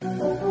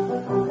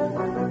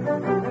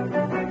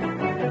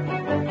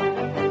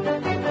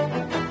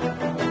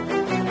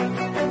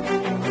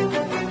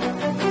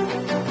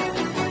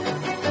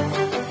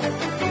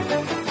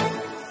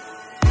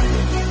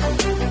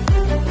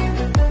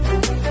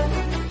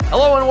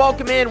Hello and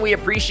welcome in. We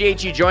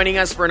appreciate you joining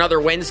us for another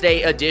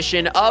Wednesday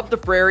edition of the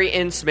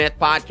Frary Smith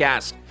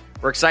podcast.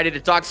 We're excited to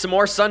talk some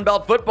more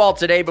Sunbelt football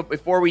today, but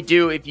before we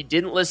do, if you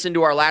didn't listen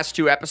to our last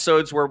two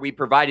episodes where we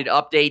provided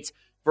updates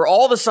for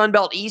all the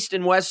Sunbelt East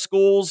and West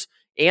schools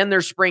and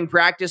their spring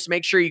practice,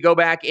 make sure you go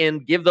back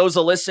and give those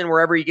a listen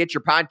wherever you get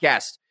your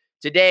podcast.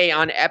 Today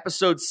on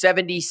episode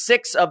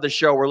 76 of the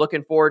show, we're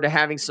looking forward to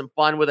having some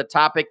fun with a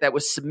topic that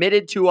was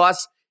submitted to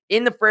us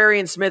in the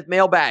Frary Smith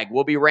mailbag.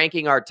 We'll be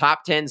ranking our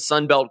top 10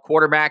 Sunbelt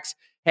quarterbacks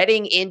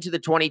heading into the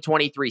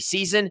 2023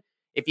 season.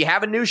 If you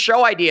have a new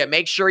show idea,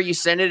 make sure you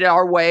send it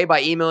our way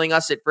by emailing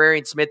us at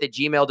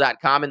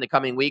frarysmith@gmail.com in the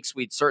coming weeks.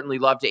 We'd certainly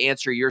love to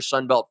answer your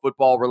Sunbelt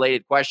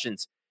football-related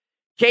questions.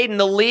 Caden,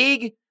 the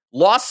league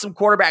lost some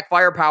quarterback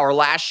firepower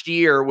last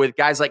year with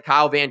guys like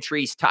Kyle Van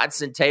Treese, Todd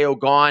Centeio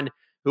gone,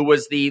 who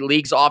was the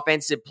league's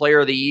offensive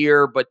player of the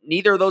year, but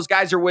neither of those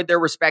guys are with their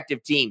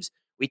respective teams.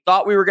 We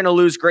thought we were going to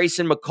lose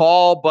Grayson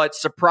McCall, but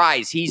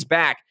surprise, he's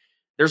back.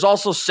 There's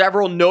also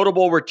several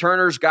notable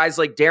returners, guys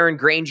like Darren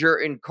Granger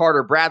and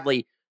Carter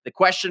Bradley. The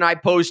question I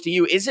pose to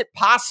you, is it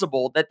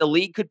possible that the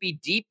league could be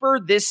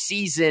deeper this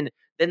season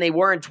than they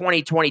were in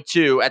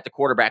 2022 at the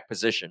quarterback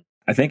position?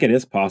 I think it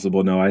is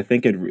possible. No, I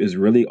think it is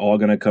really all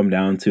going to come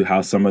down to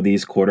how some of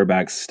these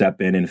quarterbacks step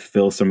in and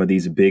fill some of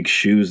these big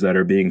shoes that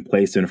are being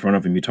placed in front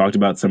of them. You talked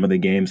about some of the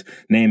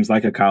names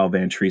like a Kyle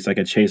Van Treese, like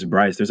a Chase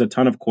Bryce. There's a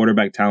ton of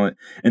quarterback talent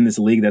in this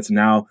league that's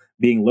now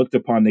being looked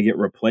upon to get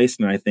replaced.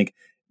 And I think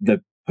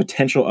the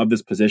potential of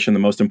this position, the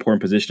most important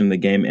position in the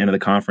game and of the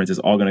conference, is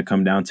all going to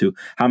come down to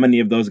how many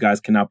of those guys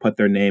can now put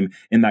their name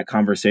in that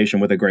conversation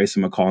with a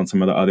Grayson McCall and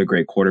some of the other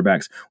great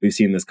quarterbacks we've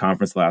seen in this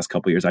conference the last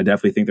couple of years. I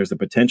definitely think there's the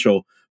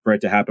potential for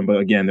it to happen. But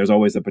again, there's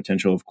always the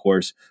potential, of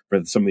course,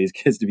 for some of these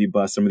kids to be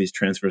bust, some of these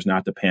transfers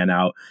not to pan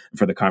out, and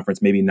for the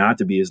conference maybe not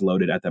to be as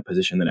loaded at that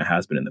position than it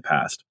has been in the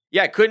past.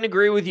 Yeah, I couldn't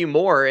agree with you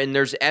more. And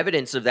there's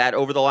evidence of that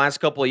over the last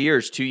couple of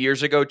years. 2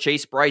 years ago,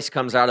 Chase Bryce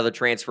comes out of the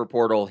transfer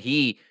portal.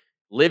 He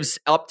lives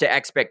up to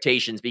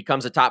expectations,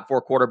 becomes a top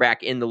 4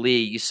 quarterback in the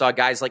league. You saw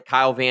guys like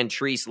Kyle Van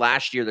Treese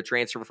last year, the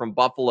transfer from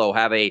Buffalo,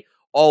 have a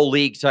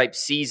all-league type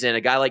season.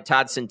 A guy like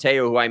Todd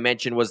Centeio, who I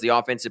mentioned was the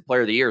offensive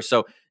player of the year.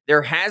 So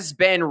there has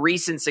been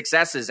recent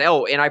successes.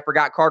 Oh, and I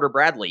forgot Carter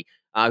Bradley,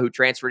 who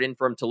transferred in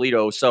from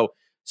Toledo. So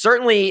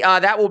certainly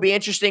that will be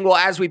interesting. Well,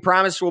 as we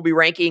promised, we'll be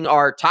ranking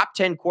our top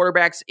 10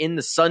 quarterbacks in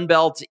the Sun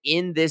Belt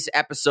in this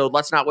episode.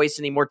 Let's not waste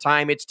any more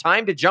time. It's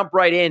time to jump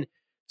right in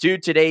to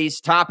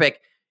today's topic.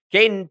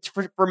 Caden,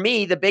 for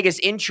me, the biggest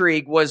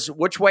intrigue was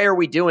which way are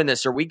we doing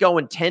this? Are we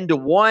going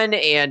 10-1?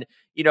 And,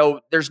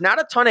 there's not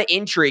a ton of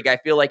intrigue, I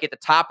feel like, at the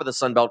top of the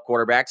Sunbelt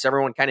quarterbacks.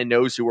 Everyone kind of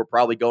knows who we're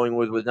probably going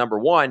with number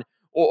one.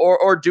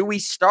 Or do we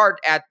start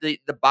at the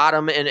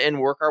bottom and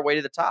work our way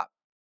to the top?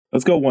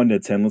 Let's go 1 to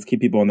 10. Let's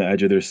keep people on the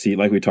edge of their seat.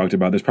 Like we talked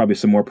about, there's probably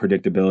some more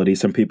predictability.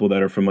 Some people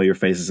that are familiar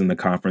faces in the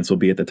conference will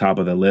be at the top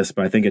of the list,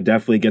 but I think it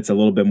definitely gets a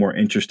little bit more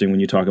interesting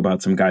when you talk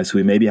about some guys who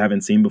we maybe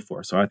haven't seen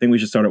before. So I think we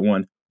should start at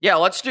 1. Yeah,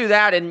 let's do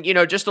that. And,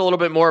 just a little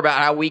bit more about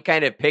how we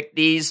kind of picked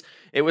these.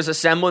 It was a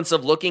semblance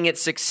of looking at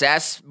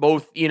success,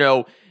 both,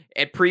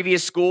 at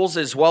previous schools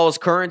as well as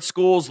current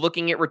schools,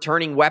 looking at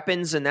returning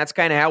weapons. And that's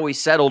kind of how we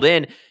settled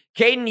in.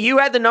 Caden, you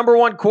had the number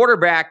 1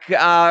 quarterback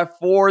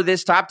for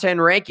this top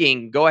 10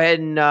 ranking. Go ahead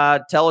and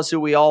tell us who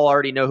we all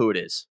already know who it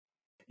is.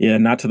 Yeah,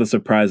 not to the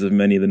surprise of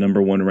many, the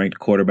number 1 ranked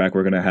quarterback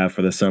we're going to have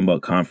for the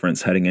Sunbelt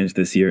Conference heading into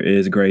this year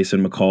is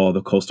Grayson McCall,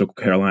 the Coastal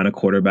Carolina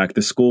quarterback,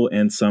 the school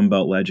and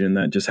Sunbelt legend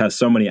that just has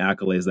so many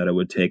accolades that it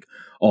would take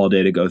all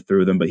day to go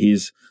through them. But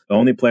he's the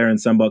only player in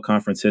Sunbelt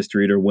Conference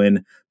history to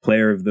win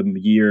Player of the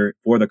Year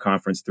for the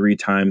conference 3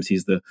 times.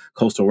 He's the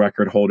Coastal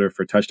record holder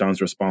for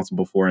touchdowns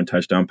responsible for and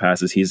touchdown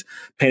passes. He's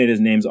painted his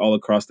names all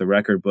across the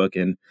record book.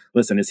 And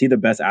listen, is he the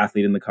best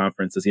athlete in the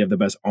conference? Does he have the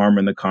best arm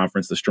in the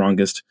conference, the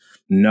strongest?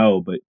 No.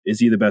 But is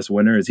he the best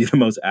winner? Is he the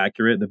most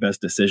accurate, the best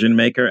decision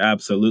maker?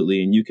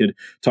 Absolutely. And you could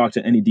talk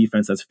to any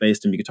defense that's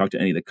faced him. You could talk to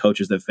any of the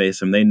coaches that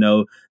face him. They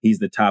know he's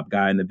the top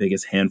guy and the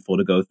biggest handful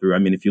to go through. I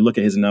mean, if you look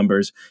at his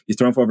numbers, he's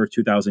thrown for over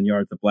 2,000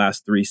 yards the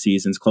last 3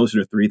 seasons, closer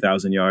to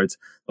 3,000 yards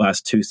the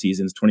last 2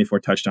 seasons, 24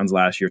 touchdowns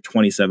last year,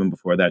 27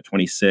 before that,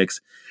 26.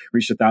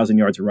 Reached 1,000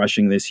 yards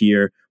rushing this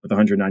year with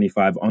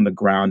 195 on the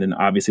ground. And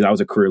obviously that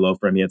was a career low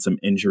for him. He had some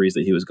injuries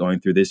that he was going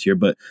through this year.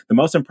 But the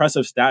most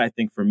impressive stat, I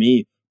think, for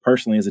me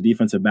personally as a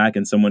defensive back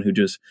and someone who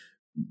just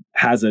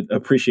has an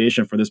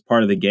appreciation for this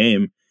part of the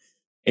game,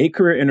 8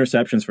 career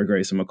interceptions for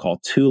Grayson McCall,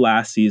 2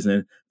 last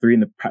season, 3 in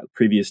the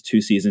previous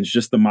 2 seasons.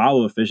 Just the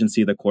model of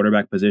efficiency of the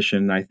quarterback position.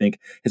 And I think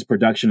his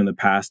production in the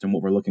past and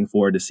what we're looking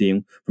forward to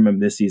seeing from him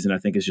this season, I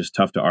think is just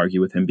tough to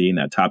argue with him being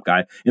that top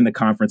guy in the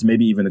conference,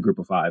 maybe even the group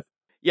of 5.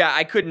 Yeah,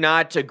 I could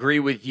not agree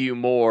with you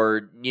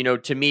more.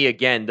 To me,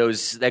 again,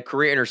 that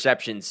career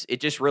interceptions,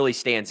 it just really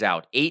stands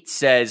out. 8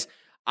 says,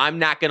 I'm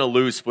not going to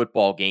lose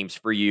football games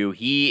for you.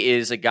 He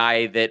is a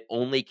guy that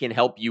only can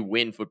help you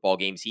win football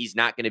games. He's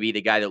not going to be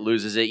the guy that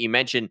loses it. You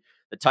mentioned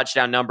the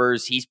touchdown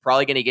numbers. He's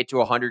probably going to get to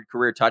 100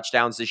 career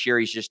touchdowns this year.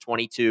 He's just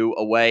 22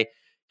 away.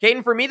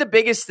 Caden, for me, the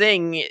biggest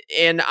thing,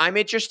 and I'm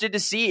interested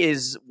to see,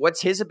 is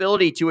what's his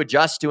ability to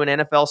adjust to an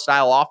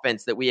NFL-style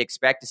offense that we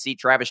expect to see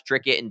Travis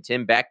Trickett and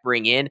Tim Beck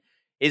bring in.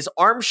 His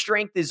arm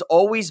strength has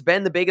always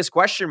been the biggest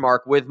question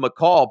mark with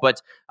McCall,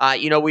 but,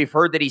 we've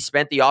heard that he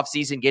spent the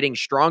offseason getting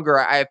stronger.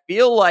 I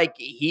feel like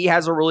he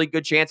has a really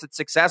good chance at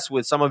success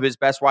with some of his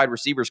best wide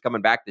receivers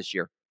coming back this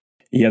year.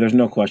 Yeah, there's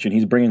no question.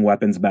 He's bringing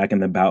weapons back in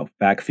the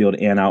backfield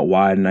and out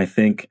wide, and I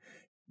think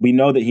we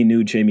know that he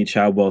knew Jamie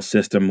Chadwell's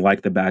system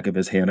like the back of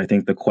his hand. I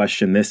think the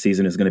question this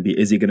season is going to be,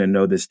 is he going to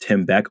know this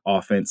Tim Beck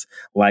offense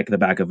like the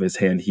back of his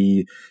hand?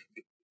 He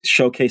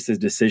showcased his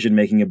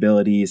decision-making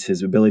abilities,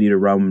 his ability to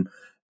run,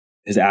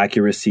 his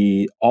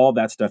accuracy, all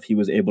that stuff he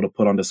was able to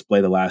put on display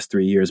the last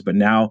 3 years. But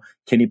now,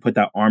 can he put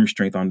that arm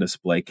strength on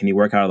display? Can he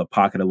work out of the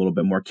pocket a little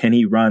bit more? Can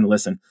he run?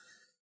 Listen,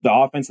 the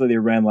offense that they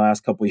ran the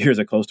last couple of years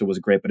at Coastal was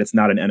great, but it's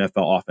not an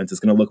NFL offense. It's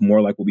going to look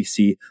more like what we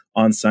see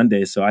on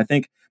Sunday. So I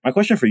think my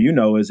question for you,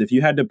 Noah, is if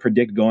you had to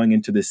predict going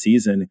into the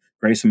season,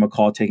 Grayson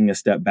McCall taking a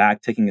step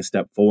back, taking a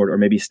step forward, or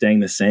maybe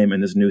staying the same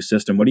in this new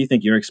system, what do you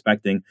think you're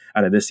expecting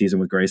out of this season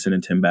with Grayson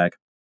and Tim Beck?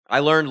 I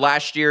learned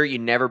last year you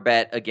never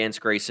bet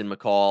against Grayson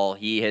McCall.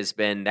 He has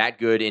been that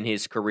good in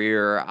his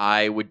career.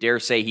 I would dare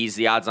say he's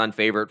the odds-on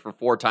favorite for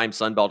 4-time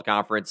Sun Belt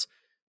Conference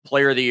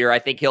Player of the Year. I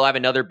think he'll have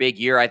another big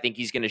year. I think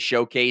he's going to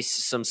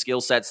showcase some skill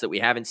sets that we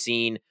haven't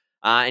seen.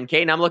 And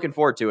Caden, I'm looking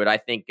forward to it. I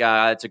think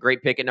it's a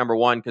great pick at number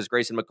one because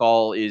Grayson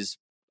McCall is,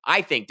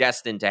 I think,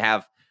 destined to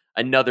have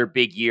another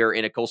big year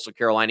in a Coastal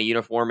Carolina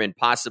uniform and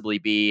possibly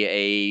be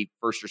a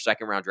first or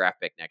second round draft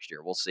pick next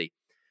year. We'll see.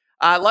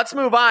 Let's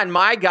move on.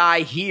 My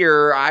guy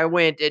here, I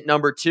went at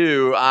number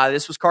 2.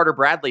 This was Carter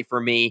Bradley for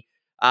me.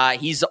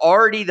 He's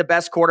already the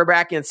best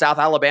quarterback in South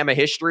Alabama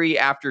history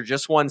after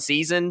just one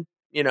season.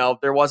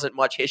 There wasn't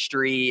much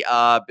history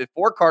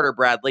before Carter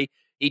Bradley.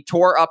 He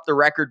tore up the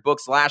record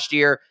books last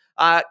year.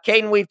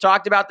 Caden, we've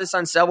talked about this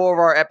on several of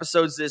our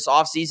episodes this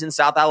offseason.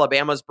 South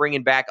Alabama's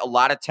bringing back a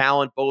lot of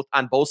talent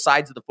on both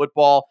sides of the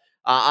football.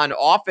 On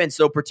offense,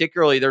 though,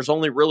 particularly, there's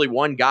only really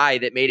one guy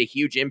that made a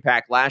huge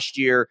impact last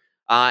year,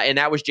 and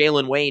that was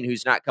Jalen Wayne,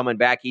 who's not coming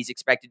back. He's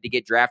expected to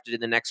get drafted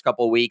in the next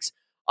couple of weeks.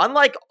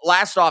 Unlike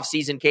last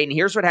offseason, Caden,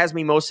 here's what has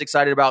me most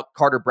excited about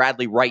Carter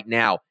Bradley right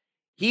now.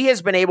 He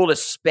has been able to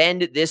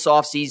spend this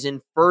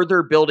offseason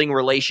further building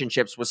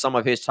relationships with some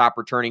of his top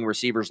returning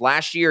receivers.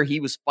 Last year,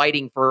 he was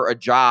fighting for a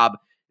job.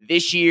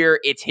 This year,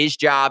 it's his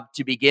job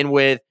to begin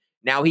with.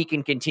 Now he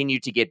can continue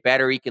to get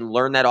better. He can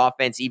learn that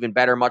offense even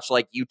better, much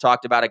like you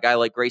talked about a guy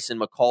like Grayson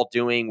McCall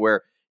doing,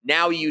 where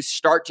now you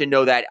start to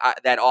know that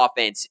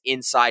offense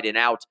inside and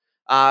out.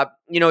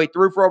 He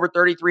threw for over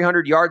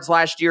 3,300 yards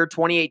last year,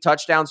 28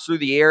 touchdowns through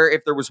the air.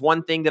 If there was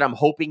one thing that I'm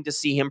hoping to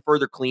see him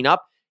further clean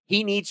up,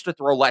 he needs to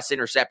throw less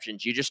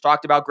interceptions. You just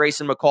talked about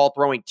Grayson McCall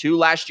throwing 2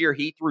 last year.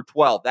 He threw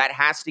 12. That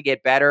has to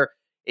get better.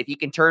 If he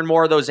can turn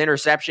more of those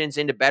interceptions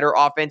into better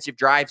offensive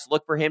drives,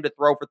 look for him to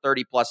throw for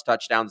 30-plus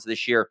touchdowns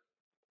this year.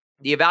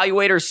 The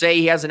evaluators say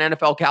he has an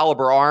NFL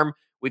caliber arm.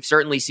 We've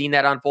certainly seen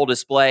that on full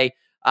display.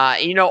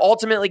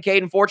 Ultimately,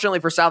 Caden,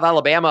 fortunately for South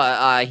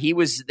Alabama,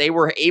 they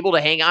were able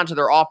to hang on to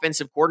their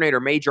offensive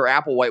coordinator, Major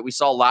Applewhite. We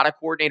saw a lot of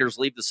coordinators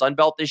leave the Sun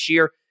Belt this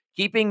year.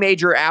 Keeping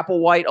Major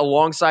Applewhite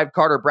alongside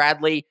Carter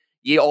Bradley,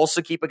 you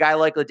also keep a guy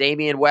like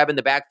LaDamian Webb in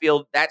the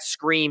backfield. That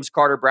screams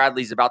Carter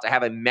Bradley's about to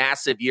have a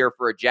massive year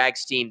for a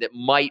Jags team that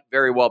might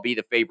very well be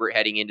the favorite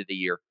heading into the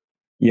year.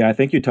 Yeah, I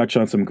think you touched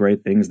on some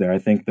great things there. I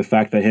think the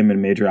fact that him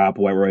and Major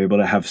Applewhite were able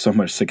to have so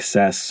much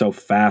success so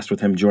fast with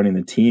him joining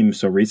the team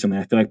so recently,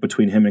 I feel like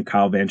between him and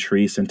Kyle Van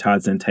Treese and Todd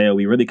Centeio,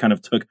 we really kind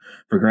of took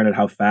for granted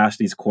how fast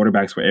these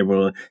quarterbacks were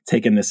able to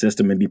take in the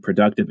system and be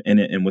productive in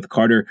it. And with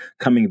Carter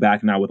coming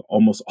back now with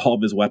almost all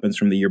of his weapons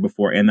from the year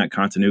before and that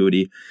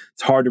continuity,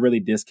 it's hard to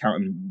really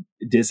discount and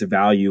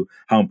disvalue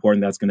how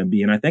important that's going to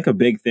be. And I think a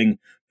big thing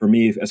for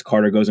me, as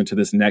Carter goes into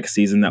this next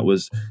season that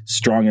was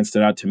strong and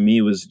stood out to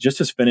me was just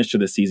his finish to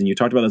the season. You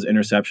talked about those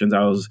interceptions.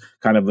 That was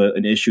kind of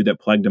an issue that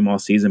plagued him all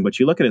season. But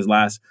you look at his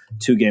last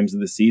 2 games of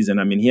the season.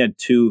 I mean, he had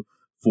 2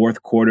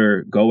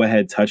 fourth-quarter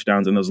go-ahead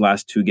touchdowns in those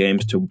last 2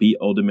 games to beat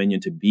Old Dominion,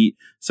 to beat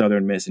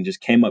Southern Miss, and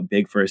just came up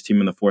big for his team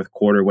in the fourth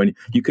quarter when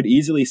you could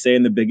easily say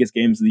in the biggest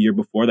games of the year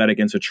before that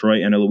against a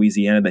Troy and a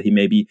Louisiana that he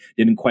maybe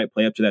didn't quite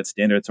play up to that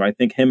standard. So I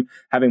think him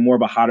having more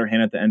of a hotter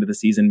hand at the end of the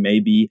season may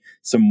be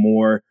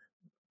something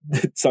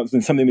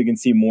we can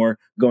see more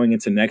going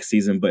into next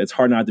season, but it's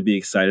hard not to be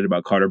excited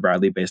about Carter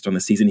Bradley based on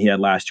the season he had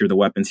last year, the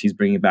weapons he's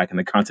bringing back, and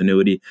the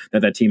continuity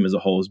that team as a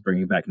whole is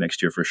bringing back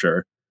next year for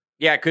sure.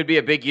 Yeah, it could be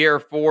a big year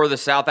for the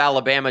South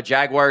Alabama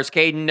Jaguars.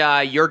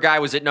 Caden, your guy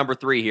was at number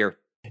 3 here.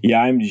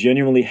 Yeah, I'm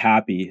genuinely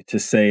happy to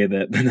say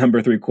that the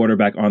number 3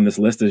 quarterback on this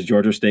list is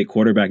Georgia State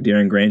quarterback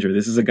Darren Granger.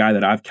 This is a guy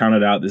that I've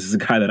counted out. This is a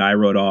guy that I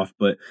wrote off,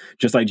 but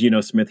just like Geno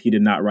Smith, he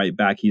did not write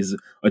back. He's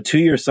a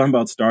 2-year Sun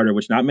Belt starter,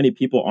 which not many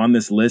people on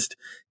this list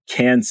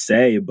can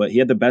say, but he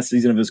had the best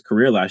season of his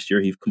career last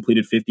year. He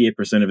completed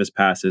 58% of his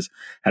passes,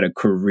 had a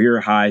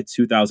career high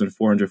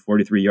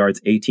 2,443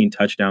 yards, 18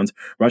 touchdowns,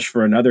 rushed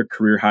for another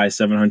career high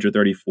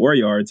 734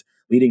 yards,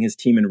 leading his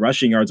team in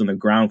rushing yards on the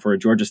ground for a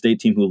Georgia State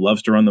team who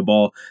loves to run the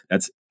ball.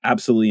 That's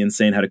absolutely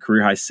insane, had a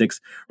career high 6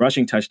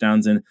 rushing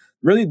touchdowns. And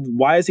really,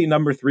 why is he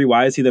number 3?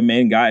 Why is he the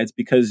main guy? It's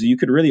because you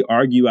could really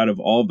argue out of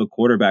all of the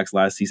quarterbacks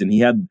last season, he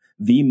had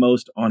the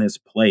most on his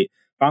plate.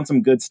 Found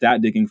some good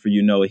stat digging for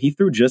you, Noah. He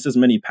threw just as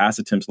many pass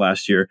attempts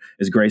last year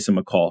as Grayson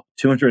McCall,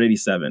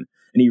 287.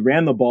 And he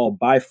ran the ball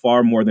by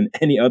far more than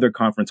any other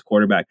conference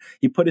quarterback.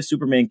 He put his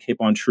Superman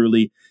cape on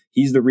truly.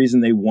 He's the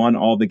reason they won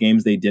all the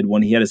games they did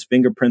win. He had his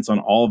fingerprints on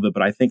all of it.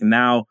 But I think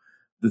now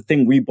the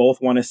thing we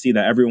both want to see,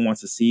 that everyone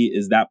wants to see,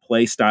 is that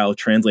play style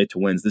translate to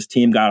wins. This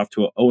team got off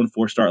to an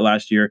 0-4 start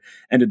last year,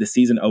 ended the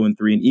season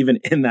 0-3. And even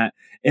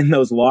in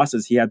those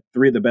losses, he had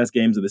 3 of the best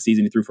games of the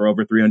season. He threw for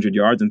over 300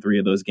 yards in 3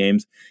 of those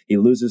games. He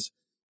loses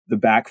the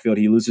backfield.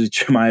 He loses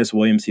Jamias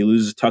Williams. He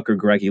loses Tucker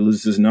Gregg. He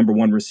loses his number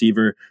 1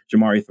 receiver,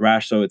 Jamari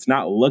Thrash. So it's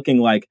not looking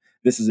like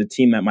this is a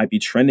team that might be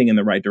trending in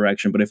the right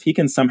direction. But if he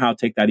can somehow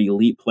take that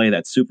elite play,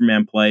 that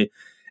Superman play,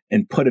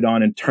 and put it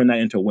on and turn that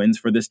into wins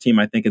for this team,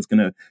 I think it's going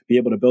to be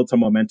able to build some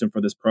momentum for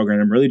this program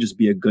and really just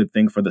be a good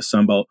thing for the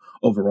Sun Belt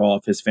overall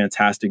if his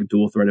fantastic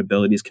dual threat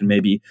abilities can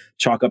maybe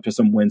chalk up to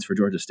some wins for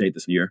Georgia State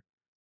this year.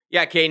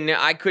 Yeah, Caden,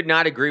 I could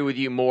not agree with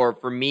you more.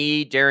 For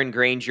me, Darren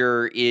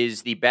Granger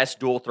is the best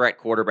dual threat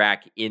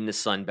quarterback in the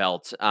Sun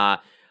Belt. I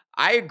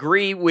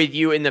agree with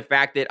you in the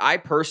fact that I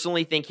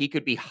personally think he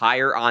could be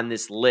higher on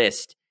this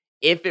list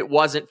if it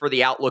wasn't for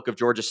the outlook of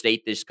Georgia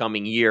State this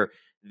coming year.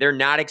 They're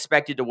not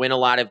expected to win a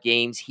lot of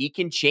games. He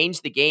can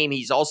change the game.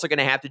 He's also going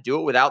to have to do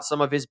it without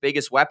some of his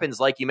biggest weapons,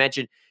 like you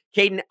mentioned.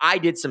 Caden, I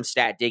did some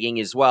stat digging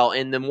as well,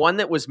 and the one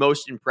that was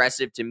most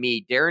impressive to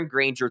me, Darren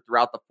Granger,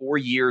 throughout the 4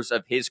 years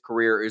of his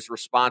career, is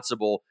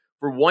responsible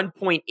for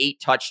 1.8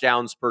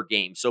 touchdowns per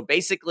game. So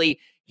basically,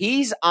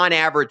 he's on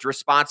average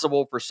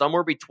responsible for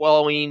somewhere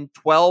between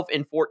 12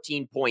 and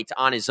 14 points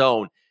on his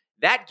own.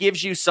 That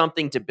gives you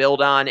something to build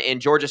on,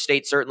 and Georgia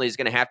State certainly is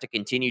going to have to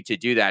continue to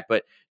do that.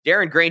 But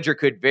Darren Granger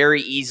could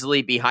very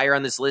easily be higher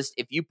on this list.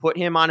 If you put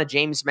him on a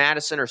James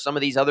Madison or some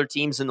of these other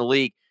teams in the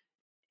league,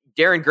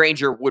 Darren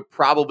Granger would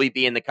probably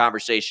be in the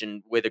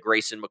conversation with a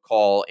Grayson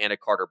McCall and a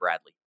Carter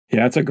Bradley.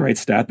 Yeah, that's a great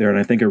stat there, and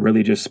I think it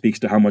really just speaks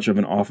to how much of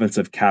an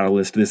offensive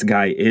catalyst this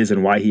guy is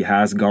and why he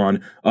has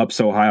gone up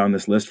so high on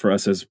this list for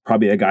us as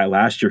probably a guy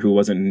last year who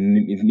wasn't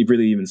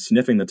really even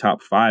sniffing the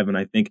top 5. And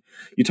I think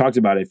you talked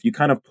about it. If you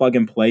kind of plug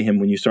and play him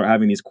when you start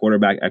having these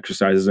quarterback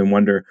exercises and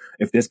wonder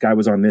if this guy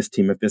was on this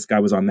team, if this guy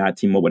was on that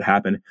team, what would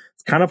happen?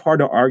 It's kind of hard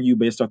to argue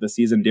based off the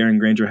season Darren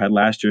Granger had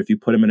last year if you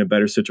put him in a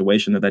better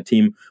situation that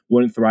team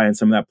wouldn't thrive and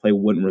some of that play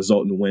wouldn't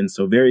result in wins.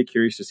 So very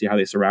curious to see how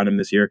they surround him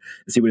this year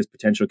and see what his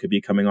potential could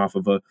be coming off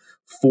of a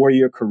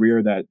 4-year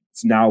career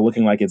that's now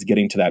looking like it's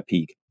getting to that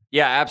peak.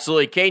 Yeah,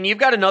 absolutely. Kane, you've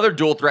got another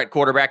dual threat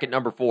quarterback at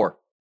number 4.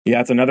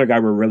 Yeah, it's another guy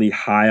we're really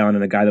high on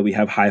and a guy that we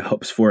have high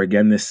hopes for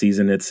again this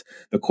season. It's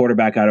the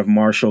quarterback out of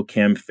Marshall,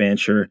 Cam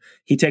Fancher.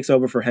 He takes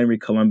over for Henry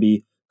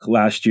Colombi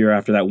last year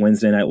after that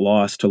Wednesday night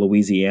loss to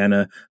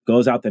Louisiana,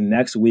 goes out the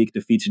next week,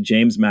 defeats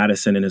James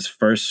Madison in his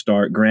first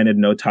start. Granted,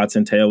 no Todd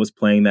Centeio was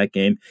playing that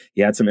game.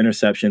 He had some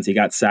interceptions. He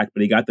got sacked,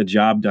 but he got the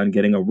job done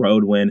getting a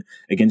road win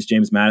against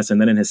James Madison.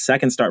 Then in his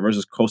second start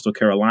versus Coastal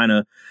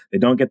Carolina, they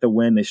don't get the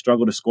win. They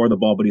struggle to score the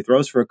ball, but he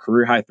throws for a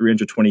career-high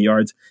 320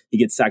 yards. He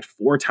gets sacked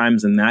 4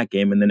 times in that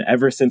game. And then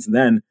ever since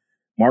then,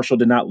 Marshall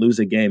did not lose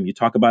a game. You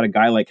talk about a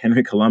guy like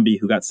Henry Colombi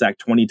who got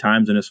sacked 20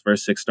 times in his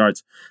first 6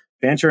 starts.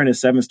 Fancher in his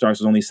 7 starts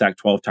was only sacked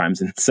 12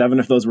 times, and 7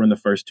 of those were in the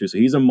first 2. So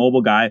he's a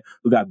mobile guy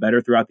who got better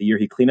throughout the year.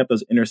 He cleaned up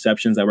those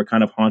interceptions that were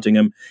kind of haunting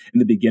him in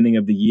the beginning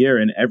of the year.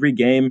 And every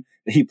game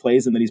that he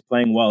plays and that he's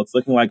playing well, it's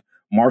looking like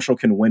Marshall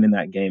can win in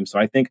that game. So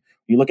I think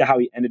you look at how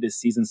he ended his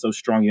season so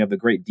strong. You have the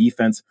great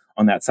defense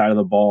on that side of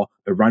the ball.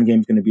 The run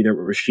game's going to be there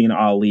with Rasheen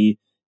Ali.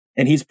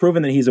 And he's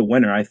proven that he's a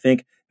winner. I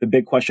think the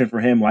big question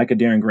for him, like a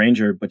Darren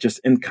Granger, but just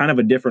in kind of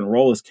a different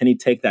role, is can he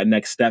take that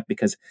next step?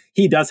 Because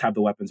he does have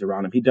the weapons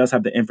around him. He does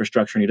have the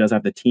infrastructure and he does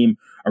have the team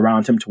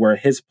around him to where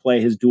his play,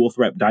 his dual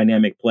threat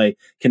dynamic play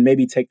can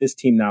maybe take this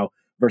team now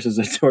versus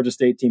a Georgia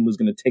State team who's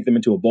going to take them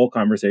into a bowl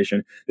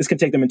conversation. This can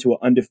take them into an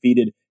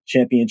undefeated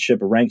championship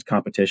ranked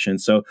competition.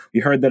 So we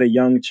heard that a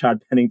young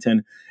Chad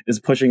Pennington is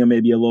pushing him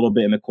maybe a little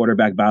bit in the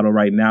quarterback battle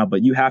right now,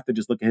 but you have to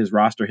just look at his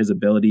roster, his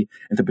ability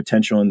and the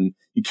potential. And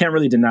you can't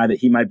really deny that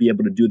he might be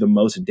able to do the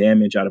most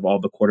damage out of all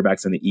the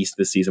quarterbacks in the East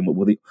this season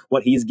with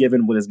what he's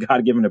given with his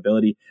God-given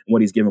ability and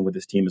what he's given with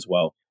his team as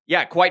well.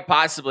 Yeah, quite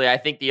possibly. I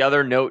think the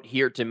other note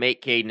here to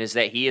make, Caden, is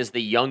that he is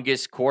the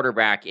youngest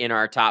quarterback in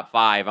our top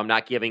 5. I'm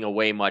not giving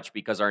away much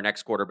because our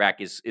next quarterback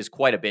is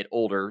quite a bit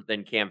older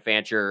than Cam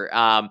Fancher.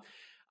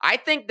 I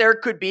think there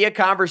could be a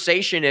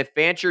conversation if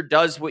Fancher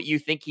does what you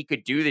think he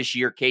could do this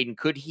year, Caden.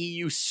 Could he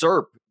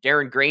usurp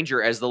Darren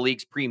Granger as the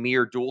league's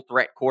premier dual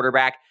threat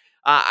quarterback?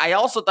 I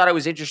also thought it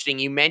was interesting.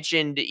 You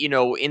mentioned,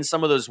 in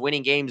some of those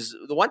winning games,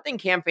 the one thing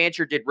Cam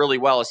Fancher did really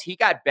well is he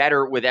got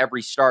better with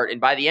every start. And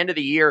by the end of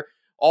the year,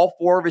 all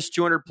 4 of his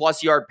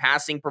 200-plus yard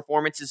passing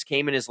performances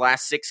came in his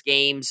last 6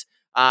 games.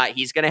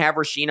 He's going to have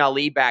Rasheen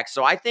Ali back.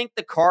 So I think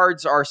the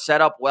cards are set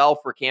up well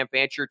for Cam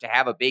Fancher to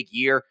have a big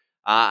year.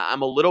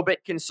 I'm a little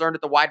bit concerned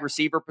at the wide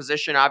receiver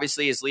position.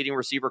 Obviously, his leading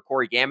receiver,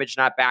 Corey Gamage,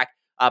 not back.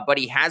 But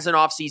he has an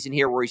offseason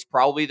here where he's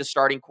probably the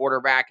starting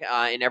quarterback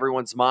in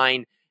everyone's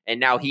mind, and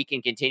now he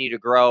can continue to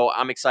grow.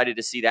 I'm excited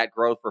to see that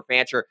growth for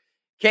Fancher.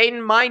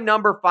 Caden, my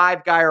number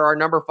 5 guy, or our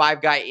number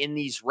 5 guy in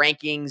these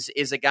rankings,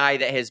 is a guy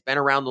that has been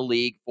around the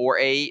league for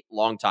a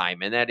long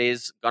time, and that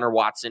is Gunnar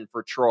Watson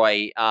for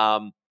Troy.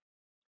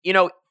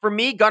 For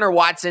me, Gunnar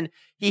Watson,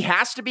 he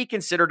has to be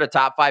considered a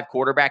top 5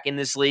 quarterback in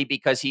this league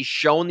because he's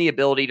shown the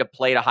ability to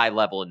play at a high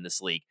level in this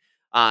league.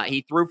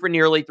 He threw for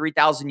nearly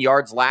 3,000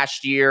 yards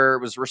last year,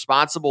 was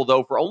responsible,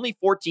 though, for only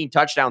 14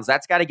 touchdowns.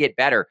 That's got to get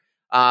better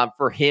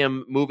for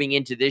him moving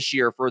into this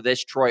year for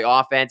this Troy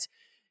offense.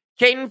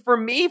 Caden, for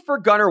me, for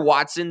Gunnar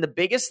Watson, the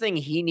biggest thing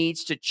he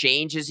needs to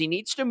change is he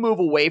needs to move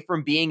away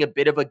from being a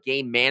bit of a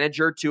game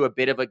manager to a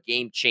bit of a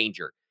game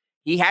changer.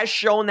 He has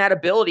shown that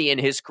ability in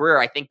his career.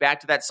 I think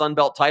back to that Sun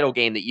Belt title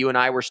game that you and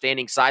I were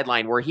standing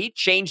sideline where he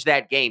changed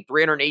that game,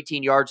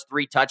 318 yards,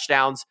 3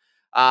 touchdowns.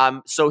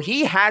 So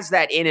he has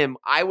that in him.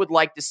 I would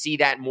like to see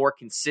that more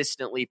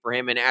consistently for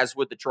him. And as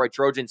with the Troy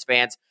Trojans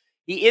fans,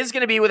 he is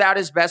going to be without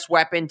his best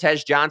weapon,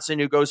 Tej Johnson,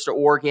 who goes to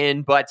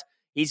Oregon, but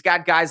he's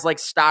got guys like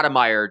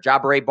Stoudemire,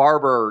 Jabari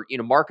Barber,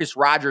 Marcus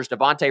Rogers,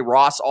 Devontae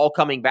Ross, all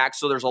coming back.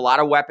 So there's a lot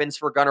of weapons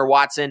for Gunnar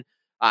Watson.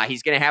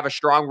 He's going to have a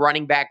strong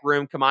running back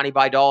room, Kamani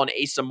Vidal and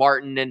Asa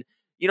Martin. And,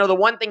 the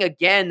one thing,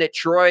 again, that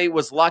Troy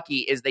was lucky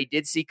is they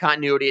did see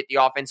continuity at the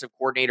offensive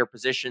coordinator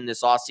position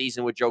this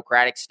offseason with Joe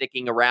Craddock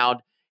sticking around.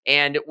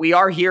 And we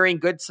are hearing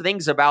good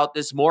things about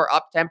this more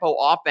up-tempo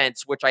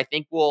offense, which I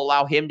think will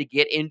allow him to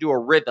get into a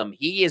rhythm.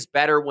 He is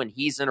better when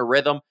he's in a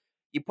rhythm.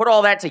 You put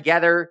all that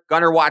together,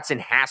 Gunnar Watson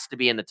has to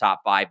be in the top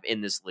 5 in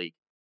this league.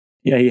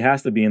 Yeah, he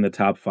has to be in the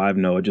top 5,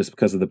 Noah, just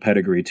because of the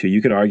pedigree, too.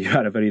 You could argue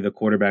out of any of the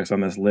quarterbacks on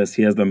this list,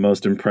 he has the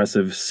most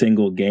impressive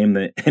single game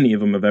that any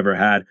of them have ever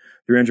had.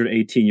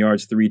 318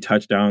 yards, 3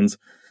 touchdowns,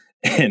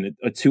 and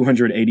a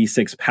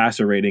 286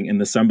 passer rating in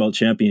the Sun Belt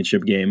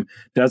Championship game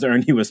does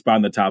earn you a spot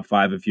in the top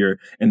 5 if you're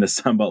in the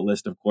Sun Belt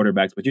list of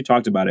quarterbacks. But you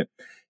talked about it.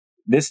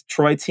 This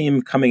Troy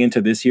team coming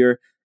into this year,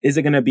 is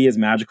it going to be as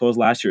magical as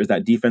last year? Is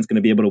that defense going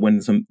to be able to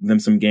win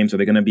some games? Are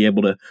they going to be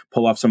able to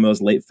pull off some of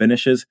those late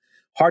finishes?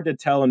 Hard to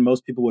tell, and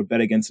most people would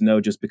bet against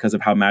no just because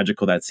of how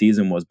magical that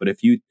season was. But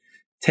if you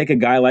take a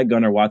guy like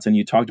Gunnar Watson,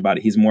 you talked about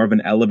it, he's more of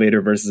an elevator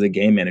versus a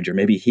game manager.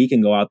 Maybe he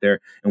can go out there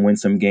and win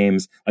some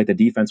games like the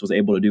defense was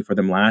able to do for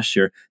them last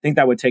year. I think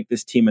that would take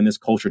this team and this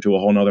culture to a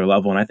whole nother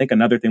level. And I think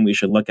another thing we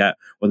should look at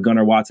with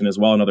Gunnar Watson as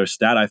well, another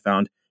stat I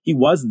found, he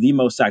was the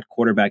most sacked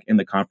quarterback in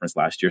the conference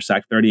last year,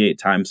 sacked 38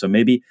 times. So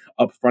maybe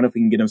up front, if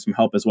we can get him some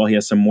help as well, he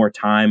has some more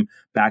time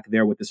back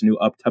there with this new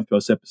up-tempo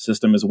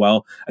system as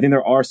well. I think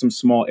there are some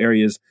small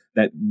areas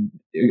that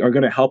are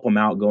going to help him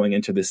out going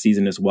into this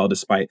season as well,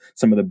 despite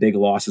some of the big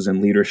losses in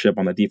leadership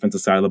on the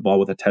defensive side of the ball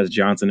with a Tej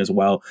Johnson as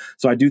well.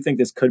 So I do think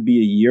this could be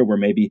a year where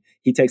maybe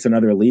he takes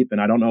another leap. And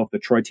I don't know if the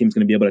Troy team's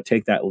going to be able to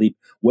take that leap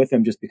with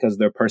him just because of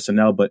their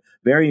personnel, but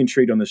very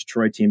intrigued on this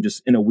Troy team,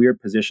 just in a weird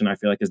position, I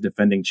feel like, as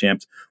defending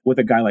champs with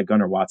a guy like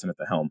Gunnar Watson at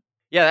the helm.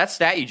 Yeah, that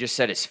stat you just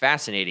said is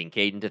fascinating,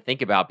 Caden, to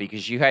think about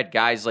because you had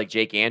guys like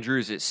Jake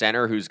Andrews at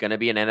center, who's going to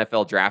be an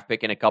NFL draft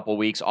pick in a couple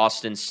weeks,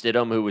 Austin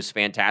Stidham, who was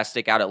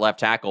fantastic out at left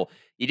tackle.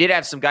 You did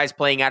have some guys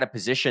playing out of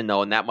position,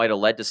 though, and that might have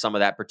led to some of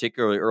that,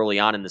 particularly early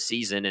on in the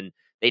season. And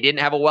they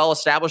didn't have a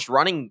well-established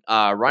running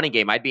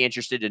game. I'd be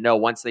interested to know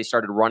once they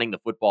started running the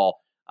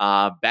football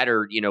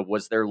better,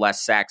 was there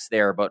less sacks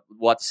there? But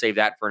we'll have to save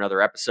that for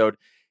another episode.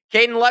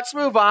 Caden, let's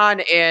move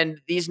on,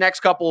 and these next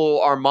couple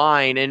are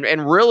mine.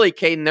 And really,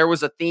 Caden, there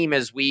was a theme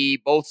as we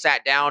both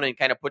sat down and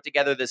kind of put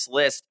together this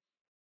list.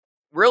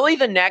 Really,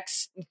 the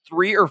next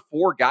 3 or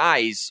 4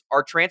 guys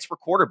are transfer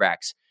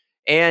quarterbacks.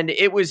 And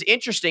it was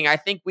interesting. I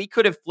think we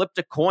could have flipped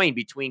a coin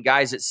between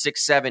guys at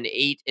 6, 7,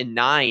 8, and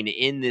 9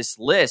 in this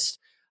list.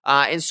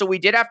 And so we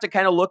did have to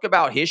kind of look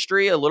about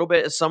history, a little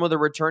bit of some of the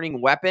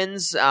returning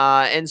weapons.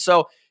 And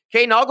so,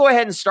 Caden, I'll go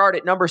ahead and start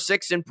at number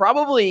 6. And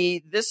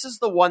probably this is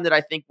the one that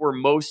I think we're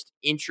most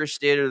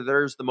interested, or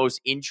there's the most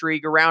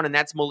intrigue around, and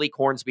that's Malik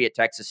Hornsby at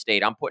Texas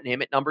State. I'm putting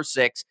him at number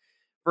 6.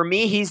 For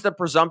me, he's the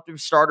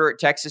presumptive starter at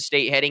Texas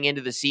State heading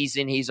into the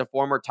season. He's a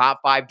former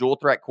top 5 dual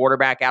threat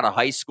quarterback out of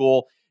high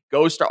school,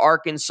 goes to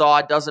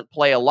Arkansas, doesn't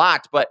play a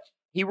lot, but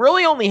he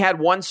really only had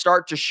one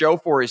start to show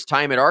for his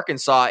time at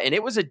Arkansas, and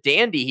it was a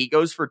dandy. He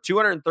goes for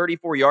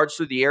 234 yards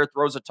through the air,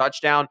 throws a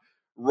touchdown,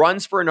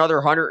 runs for another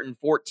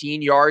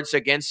 114 yards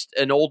against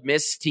an Ole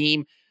Miss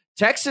team.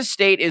 Texas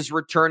State is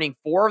returning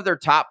 4 of their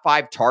top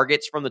 5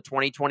 targets from the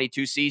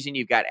 2022 season.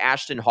 You've got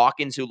Ashton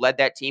Hawkins, who led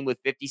that team with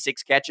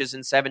 56 catches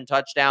and 7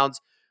 touchdowns.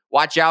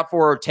 Watch out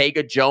for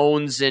Ortega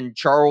Jones and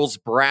Charles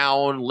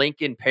Brown,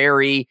 Lincoln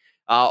Perry.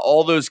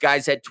 All those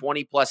guys had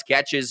 20-plus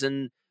catches,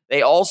 and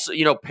they also,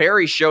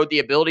 Perry showed the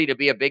ability to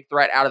be a big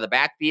threat out of the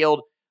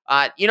backfield.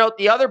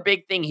 The other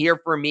big thing here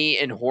for me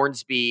in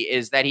Hornsby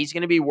is that he's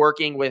going to be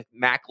working with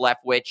Mac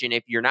Leftwich, and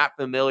if you're not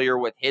familiar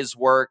with his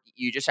work,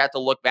 you just have to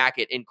look back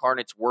at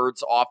Incarnate's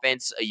Word's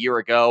offense a year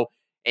ago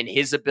and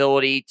his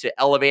ability to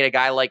elevate a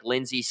guy like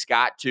Lindsey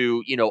Scott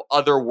to,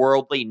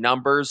 otherworldly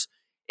numbers.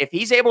 If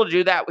he's able to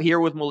do that here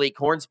with Malik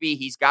Hornsby,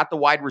 he's got the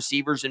wide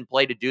receivers in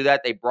play to do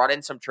that. They brought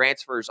in some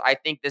transfers. I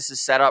think this is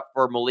set up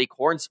for Malik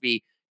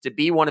Hornsby to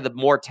be one of the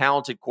more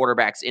talented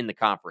quarterbacks in the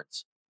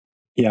conference.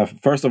 Yeah,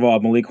 first of all,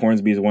 Malik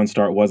Hornsby's one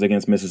start was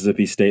against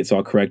Mississippi State, so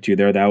I'll correct you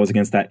there. That was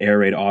against that air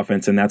raid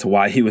offense, and that's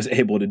why he was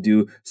able to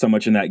do so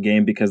much in that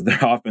game, because their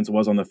offense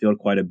was on the field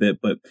quite a bit.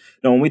 But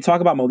when we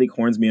talk about Malik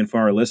Hornsby, and for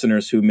our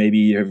listeners who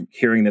maybe are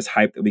hearing this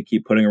hype that we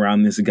keep putting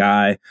around this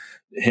guy,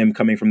 him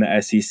coming from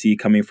the SEC,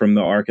 coming from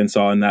the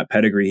Arkansas, and that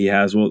pedigree he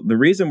has. Well, the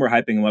reason we're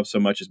hyping him up so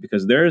much is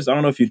because I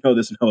don't know if you know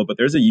this, Noah, but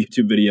there's a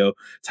YouTube video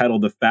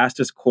titled "The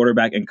Fastest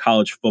Quarterback in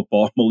College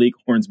Football," Malik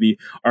Hornsby,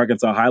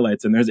 Arkansas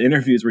highlights. And there's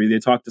interviews where they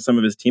talk to some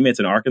of his teammates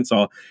in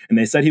Arkansas, and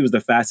they said he was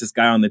the fastest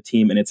guy on the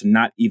team, and it's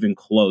not even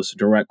close,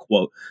 direct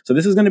quote. So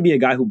this is going to be a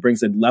guy who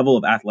brings a level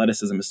of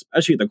athleticism,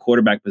 especially at the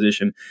quarterback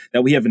position,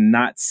 that we have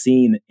not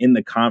seen in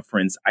the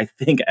conference, I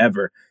think,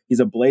 ever. He's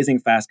a blazing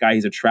fast guy.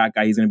 He's a track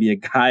guy. He's going to be a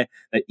guy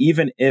that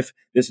even if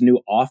this new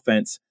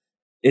offense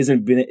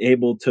isn't been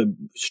able to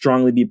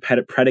strongly be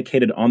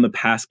predicated on the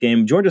pass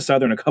game. Georgia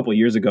Southern a couple of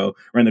years ago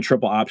ran the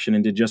triple option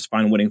and did just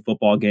fine winning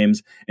football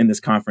games in this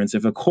conference.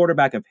 If a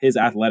quarterback of his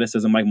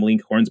athleticism like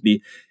Malik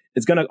Hornsby,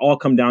 it's going to all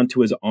come down to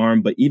his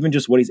arm, but even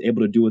just what he's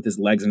able to do with his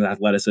legs and his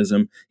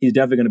athleticism, he's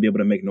definitely going to be able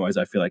to make noise,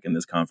 I feel like, in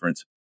this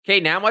conference. Okay,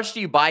 now how much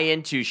do you buy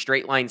into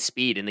straight line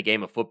speed in the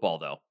game of football,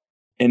 though?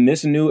 In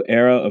this new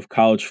era of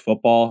college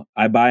football,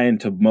 I buy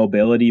into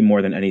mobility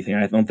more than anything.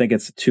 I don't think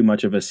it's too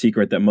much of a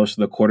secret that most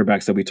of the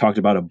quarterbacks that we talked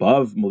about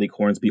above Malik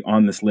Hornsby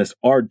on this list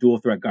are dual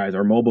threat guys,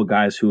 are mobile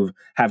guys who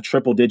have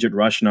triple digit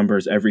rush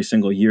numbers every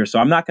single year. So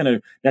I'm not going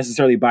to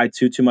necessarily buy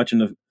too much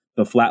into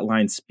the flat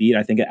line speed.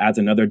 I think it adds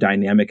another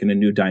dynamic and a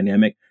new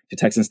dynamic to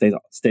Texas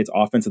State's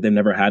offense that they've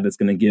never had, that's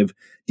going to give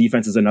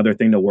defenses another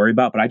thing to worry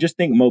about. But I just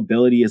think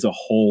mobility as a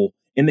whole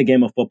in the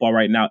game of football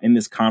right now, in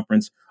this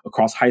conference,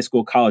 across high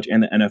school, college,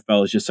 and the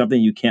NFL, is just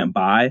something you can't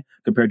buy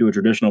compared to a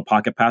traditional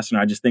pocket passer.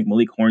 And I just think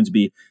Malik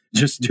Hornsby,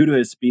 just due to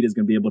his speed, is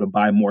going to be able to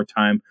buy more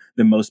time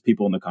than most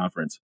people in the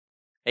conference.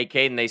 Hey,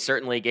 Caden, they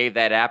certainly gave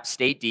that App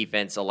State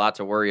defense a lot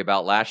to worry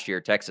about last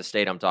year. Texas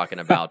State I'm talking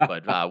about,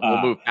 but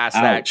we'll move past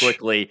that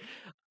quickly.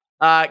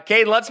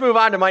 Caden, let's move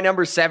on to my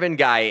number 7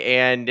 guy.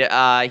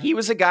 And he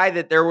was a guy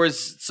that there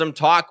was some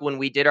talk when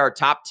we did our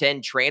top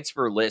 10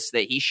 transfer list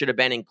that he should have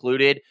been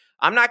included.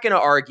 I'm not going to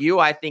argue.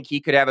 I think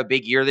he could have a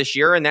big year this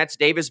year, and that's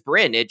Davis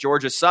Brin at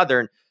Georgia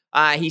Southern.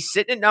 He's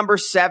sitting at number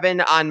 7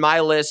 on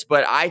my list,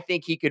 but I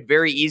think he could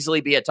very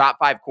easily be a top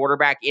 5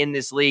 quarterback in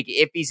this league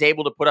if he's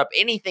able to put up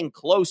anything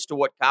close to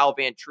what Kyle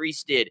Van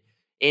Treese did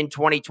in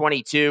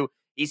 2022.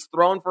 He's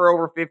thrown for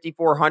over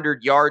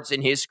 5,400 yards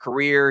in his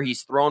career.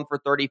 He's thrown for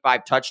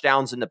 35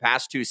 touchdowns in the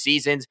past 2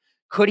 seasons.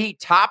 Could he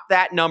top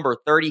that number,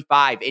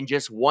 35, in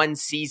just one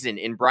season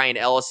in Brian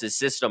Ellis's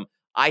system?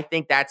 I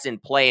think that's in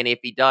play, and if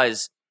he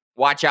does,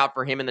 watch out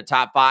for him in the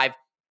top 5.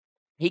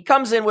 He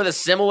comes in with a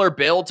similar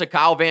build to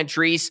Kyle Van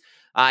Treese.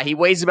 He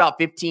weighs about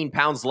 15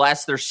 pounds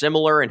less. They're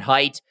similar in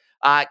height.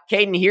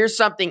 Caden, here's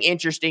something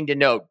interesting to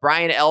note.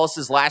 Brian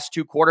Ellis's last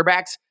 2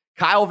 quarterbacks,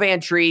 Kyle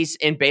Van Treese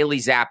and Bailey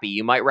Zappi.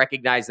 You might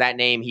recognize that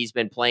name. He's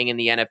been playing in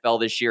the NFL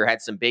this year,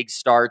 had some big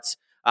starts.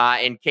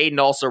 And Caden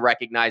also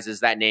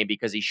recognizes that name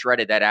because he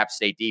shredded that App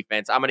State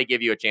defense. I'm going to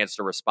give you a chance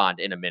to respond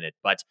in a minute.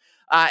 But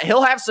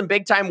he'll have some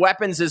big-time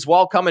weapons as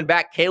well coming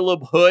back.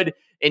 Caleb Hood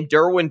and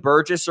Derwin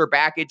Burgess are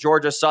back at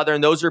Georgia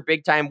Southern. Those are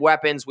big-time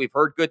weapons. We've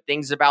heard good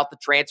things about the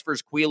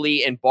transfers,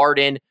 Quealy and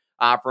Barden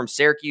from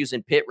Syracuse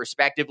and Pitt,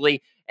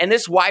 respectively. And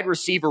this wide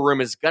receiver room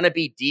is going to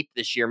be deep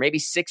this year, maybe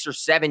 6 or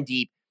 7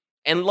 deep.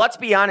 And let's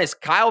be honest,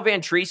 Kyle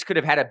Van Treese could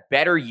have had a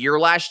better year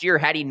last year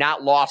had he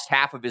not lost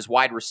half of his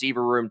wide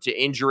receiver room to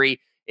injury.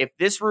 If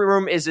this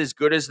room is as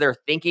good as they're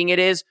thinking it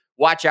is,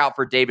 watch out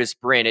for Davis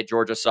Brin at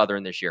Georgia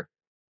Southern this year.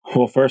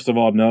 Well, first of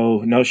all,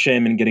 no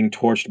shame in getting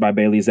torched by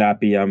Bailey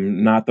Zappi.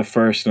 I'm not the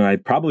first, and I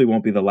probably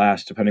won't be the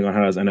last, depending on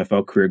how his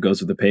NFL career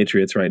goes with the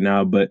Patriots right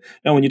now. But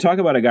now, when you talk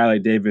about a guy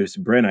like Davis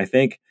Brin, I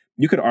think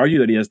you could argue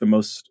that he has the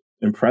most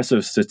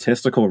impressive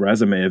statistical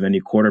resume of any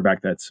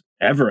quarterback that's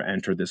ever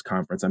entered this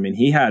conference. I mean,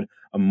 he had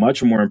a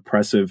much more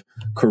impressive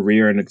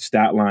career and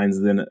stat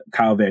lines than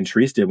Kyle Van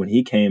Treese did when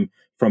he came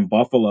from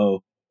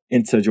Buffalo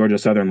into Georgia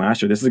Southern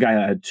last year. This is a guy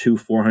that had 2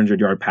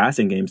 400-yard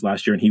passing games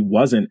last year, and he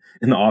wasn't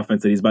in the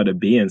offense that he's about to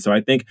be in. So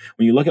I think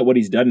when you look at what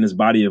he's done in his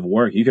body of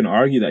work, you can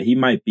argue that he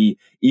might be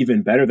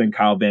even better than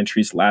Kyle Van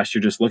Treese last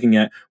year, just looking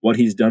at what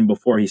he's done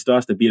before. He still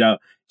has to beat out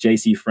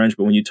J.C. French,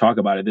 but when you talk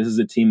about it, this is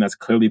a team that's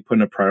clearly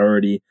putting a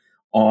priority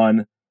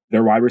on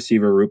their wide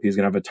receiver group. He's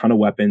going to have a ton of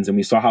weapons, and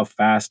we saw how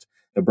fast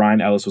that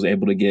Brian Ellis was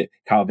able to get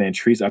Kyle Van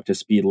Treese up to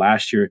speed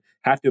last year.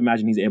 Have to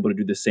imagine he's able to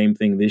do the same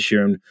thing this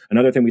year. And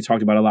another thing we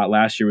talked about a lot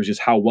last year was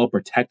just how well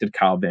protected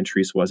Kyle Van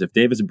Treese was. If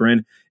Davis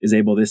Brin is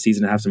able this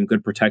season to have some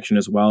good protection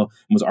as well,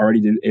 and was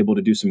already able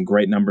to do some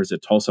great numbers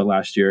at Tulsa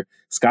last year,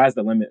 sky's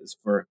the limit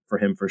for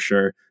him for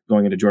sure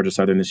going into Georgia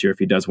Southern this year if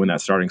he does win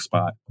that starting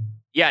spot.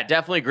 Yeah,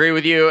 definitely agree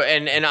with you.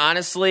 And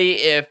honestly,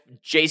 if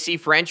J.C.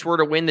 French were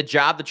to win the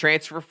job, the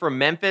transfer from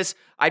Memphis,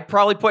 I'd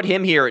probably put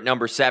him here at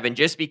number 7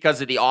 just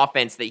because of the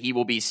offense that he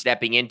will be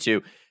stepping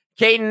into.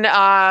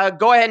 Caden,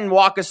 go ahead and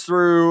walk us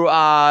through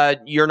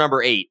your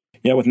number 8.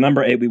 Yeah, with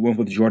number 8, we went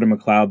with Jordan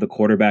McCloud, the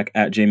quarterback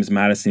at James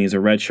Madison. He's a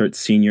redshirt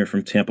senior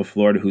from Tampa,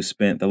 Florida, who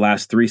spent the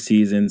first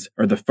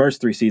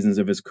 3 seasons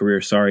of his career,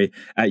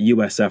 at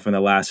USF and the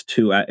last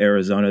 2 at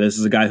Arizona. This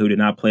is a guy who did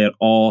not play at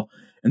all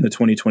in the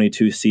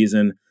 2022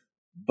 season,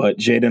 but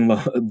Jaden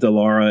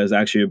DeLaura is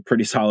actually a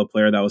pretty solid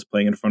player that was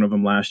playing in front of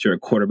him last year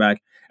at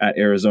quarterback at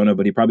Arizona,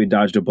 but he probably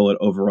dodged a bullet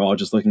overall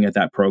just looking at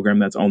that program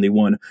that's only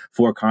won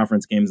 4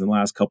 conference games in the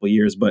last couple of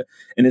years. But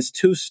in his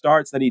 2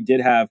 starts that he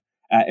did have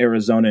at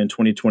Arizona in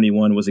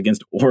 2021 was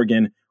against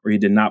Oregon, where he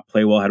did not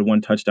play well, had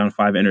 1 touchdown,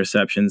 5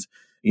 interceptions.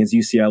 Against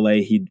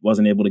UCLA, he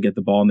wasn't able to get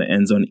the ball in the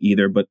end zone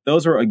either. But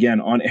those were, again,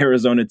 on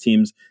Arizona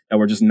teams that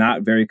were just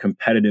not very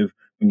competitive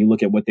when you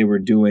look at what they were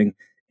doing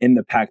in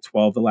the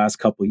Pac-12 the last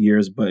couple of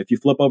years. But if you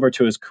flip over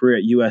to his career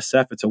at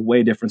USF, it's a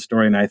way different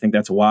story. And I think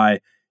that's why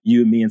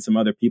you, me, and some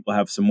other people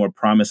have some more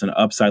promise and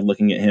upside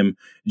looking at him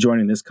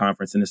joining this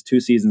conference. In his 2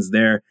 seasons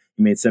there,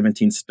 he made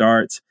 17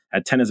 starts,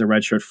 had 10 as a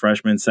redshirt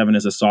freshman, 7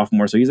 as a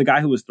sophomore. So he's a guy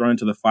who was thrown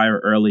into the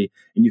fire early.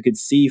 And you could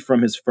see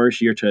from his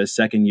first year to his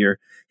second year,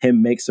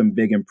 him make some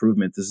big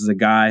improvements. This is a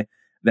guy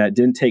that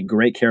didn't take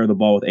great care of the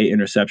ball with 8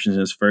 interceptions in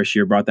his first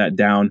year, brought that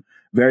down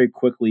very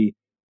quickly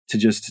to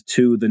just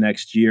 2 the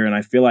next year. And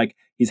I feel like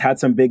he's had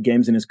some big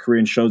games in his career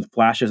and showed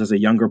flashes as a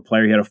younger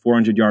player. He had a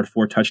 400-yard,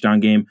 4-touchdown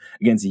game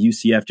against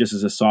UCF just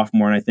as a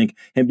sophomore. And I think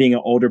him being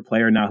an older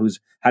player now who's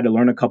had to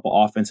learn a couple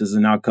offenses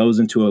and now goes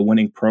into a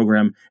winning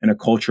program and a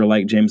culture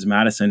like James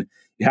Madison,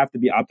 you have to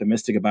be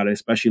optimistic about it,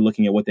 especially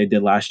looking at what they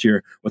did last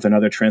year with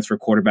another transfer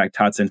quarterback,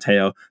 Todd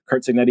Centeio.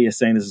 Todd Centeio is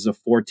saying this is a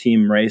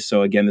 4-team race.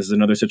 So again, this is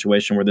another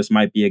situation where this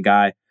might be a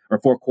guy, or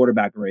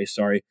 4-quarterback race,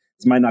 sorry.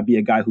 This might not be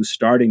a guy who's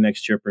starting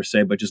next year per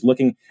se, but just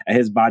looking at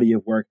his body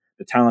of work,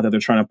 the talent that they're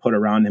trying to put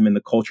around him and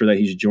the culture that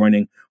he's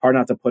joining, hard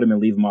not to put him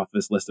and leave him off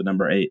this list at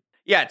number 8.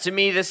 Yeah, to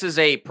me, this is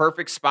a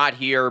perfect spot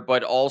here,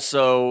 but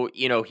also,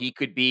 he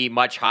could be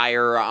much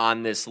higher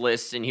on this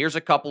list. And here's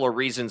a couple of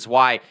reasons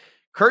why.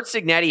 Todd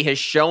Centeio has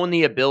shown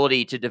the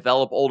ability to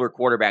develop older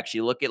quarterbacks.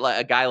 You look at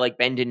a guy like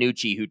Ben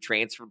DiNucci, who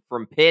transferred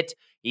from Pitt.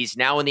 He's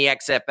now in the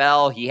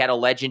XFL. He had a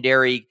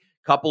legendary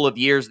couple of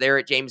years there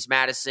at James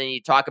Madison.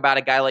 You talk about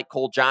a guy like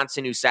Cole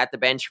Johnson, who sat the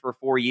bench for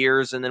 4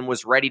 years and then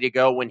was ready to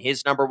go when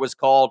his number was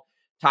called.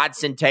 Todd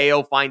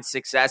Centeio finds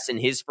success in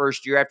his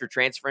first year after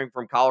transferring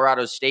from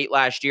Colorado State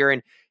last year.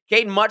 And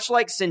Caden, much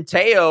like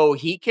Centeio,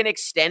 he can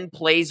extend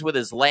plays with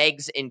his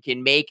legs and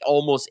can make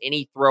almost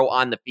any throw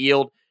on the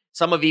field.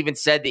 Some have even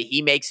said that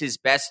he makes his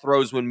best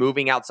throws when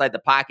moving outside the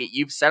pocket.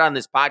 You've said on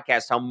this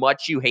podcast how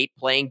much you hate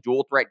playing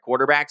dual threat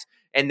quarterbacks,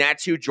 and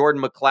that's who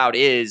Jordan McCloud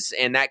is,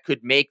 and that could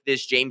make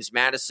this James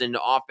Madison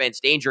offense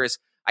dangerous.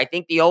 I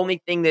think the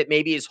only thing that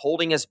maybe is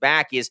holding us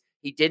back is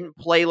he didn't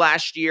play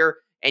last year,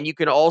 and you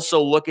can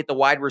also look at the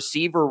wide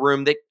receiver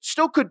room that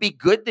still could be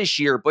good this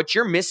year, but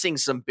you're missing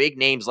some big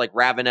names like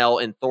Ravenel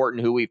and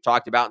Thornton, who we've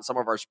talked about in some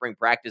of our spring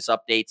practice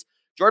updates.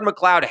 Jordan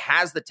McCloud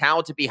has the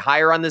talent to be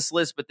higher on this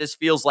list, but this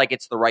feels like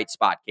it's the right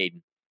spot,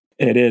 Caden.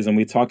 It is, and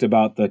we talked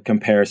about the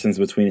comparisons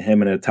between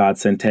him and Todd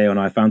Centeio, and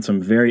I found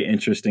some very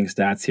interesting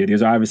stats here.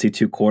 There's obviously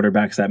 2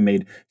 quarterbacks that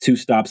made 2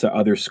 stops at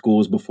other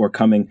schools before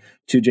coming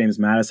to James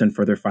Madison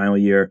for their final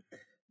year.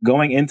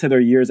 Going into their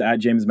years at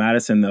James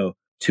Madison, though,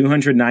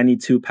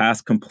 292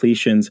 pass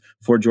completions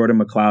for Jordan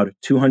McCloud,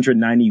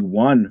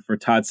 291 for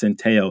Todd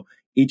Centeio.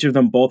 Each of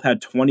them both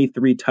had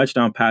 23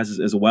 touchdown passes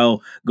as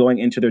well going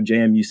into their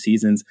JMU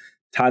seasons.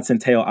 Todd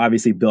Centeio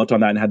obviously built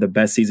on that and had the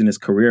best season in his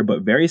career,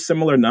 but very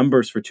similar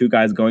numbers for 2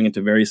 guys going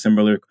into very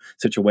similar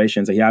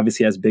situations. He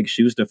obviously has big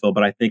shoes to fill,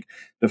 but I think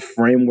the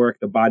framework,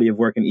 the body of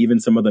work, and even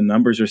some of the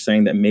numbers are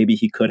saying that maybe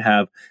he could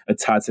have a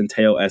Todd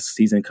Centeio-esque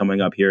season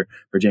coming up here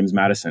for James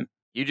Madison.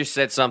 You just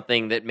said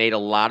something that made a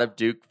lot of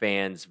Duke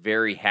fans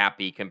very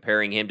happy,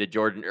 comparing him to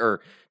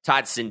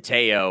Todd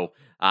Centeio.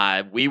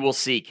 We will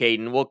see,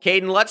 Caden. Well,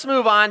 Caden, let's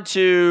move on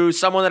to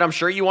someone that I'm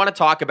sure you want to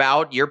talk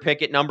about. Your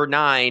pick at number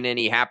 9, and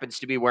he happens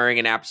to be wearing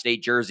an App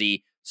State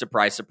jersey.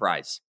 Surprise,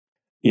 surprise.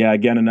 Yeah,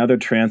 again, another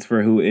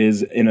transfer who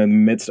is in the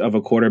midst of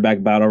a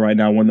quarterback battle right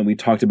now. One that we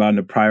talked about in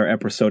the prior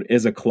episode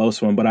is a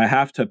close one, but I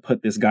have to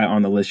put this guy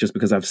on the list just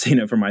because I've seen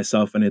it for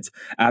myself, and it's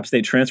App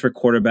State transfer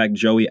quarterback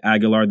Joey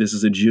Aguilar. This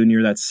is a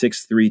junior that's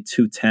 6'3",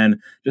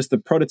 210, just the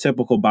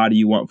prototypical body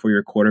you want for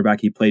your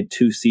quarterback. He played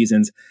 2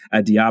 seasons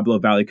at Diablo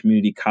Valley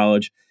Community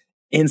College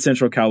in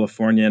Central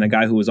California, and a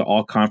guy who was an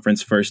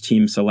all-conference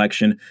first-team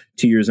selection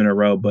 2 years in a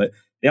row, but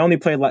they only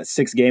played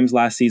 6 games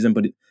last season,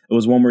 but it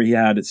was one where he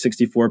had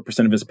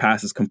 64% of his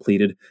passes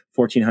completed,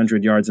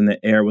 1,400 yards in the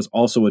air, was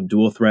also a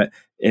dual threat,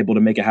 able to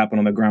make it happen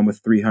on the ground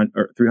with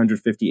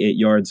 358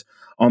 yards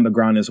on the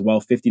ground as well,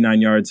 59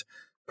 yards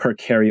per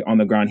carry on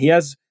the ground. He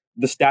has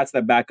the stats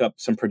that back up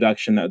some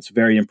production that's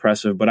very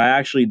impressive, but I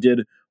actually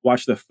did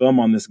watch the film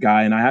on this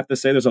guy, and I have to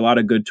say there's a lot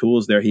of good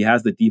tools there. He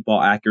has the deep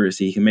ball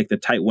accuracy. He can make the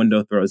tight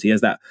window throws. He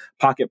has that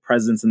pocket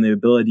presence and the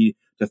ability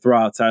to throw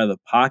outside of the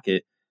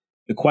pocket.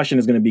 The question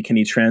is going to be, can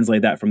he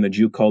translate that from the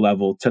JUCO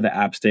level to the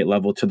App State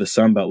level to the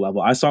Sun Belt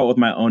level? I saw it with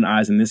my own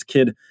eyes, and this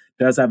kid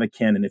does have a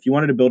cannon. If you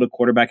wanted to build a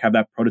quarterback, have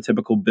that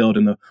prototypical build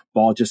and the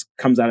ball just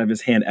comes out of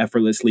his hand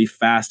effortlessly,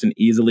 fast and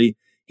easily,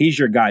 he's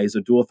your guy. He's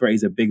a dual threat.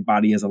 He's a big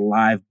body. He has a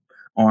live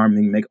arm.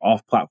 He can make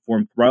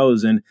off-platform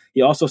throws. And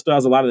he also still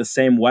has a lot of the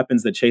same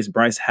weapons that Chase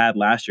Bryce had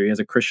last year. He has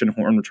a Christian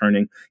Horn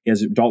returning. He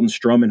has Dalton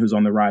Stroman, who's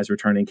on the rise,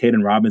 returning.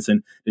 Caden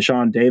Robinson.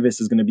 Deshaun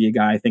Davis is going to be a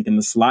guy, I think, in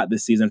the slot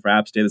this season for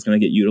App State that's going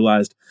to get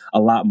utilized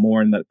a lot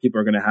more and that people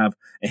are going to have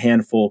a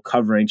handful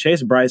covering.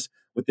 Chase Bryce,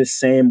 with the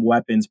same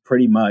weapons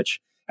pretty much,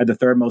 had the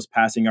third most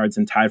passing yards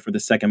and tied for the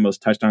second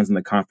most touchdowns in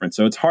the conference.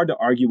 So it's hard to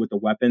argue with the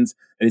weapons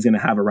that he's going to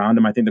have around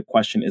him. I think the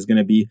question is going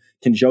to be,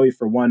 can Joey,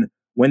 for one,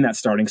 win that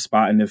starting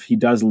spot? And if he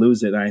does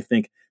lose it, then I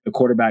think the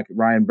quarterback,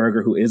 Ryan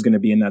Berger, who is going to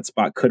be in that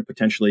spot, could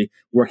potentially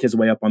work his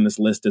way up on this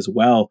list as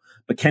well.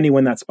 But can he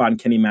win that spot and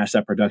can he match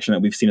that production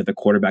that we've seen at the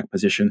quarterback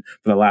position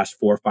for the last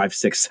 4, 5,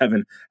 6,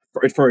 7?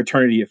 For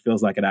eternity, it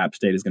feels like at App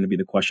State is going to be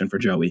the question for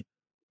Joey.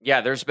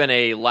 Yeah, there's been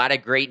a lot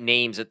of great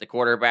names at the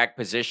quarterback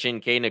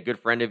position. Caden, a good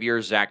friend of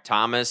yours, Zach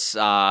Thomas,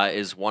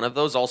 is one of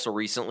those. Also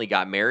recently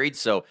got married,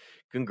 so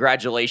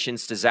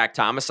congratulations to Zach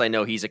Thomas. I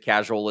know he's a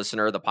casual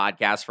listener of the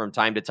podcast from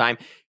time to time.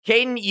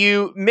 Caden,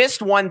 you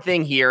missed one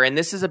thing here, and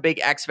this is a big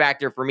X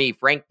factor for me.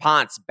 Frank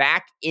Ponce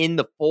back in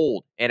the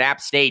fold at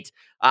App State.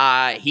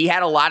 He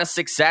had a lot of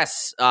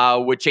success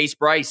with Chase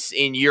Bryce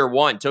in year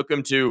one, took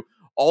him to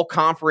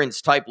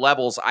all-conference type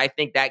levels. I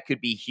think that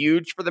could be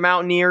huge for the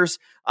Mountaineers.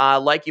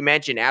 Like you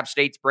mentioned, App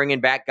State's bringing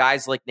back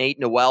guys like Nate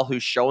Noel,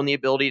 who's shown the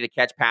ability to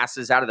catch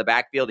passes out of the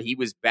backfield. He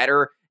was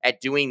better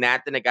at doing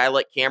that than a guy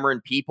like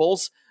Cameron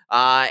Peoples.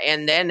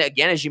 And then,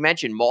 again, as you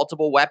mentioned,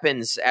 multiple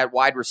weapons at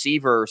wide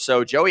receiver.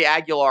 So Joey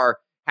Aguilar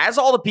has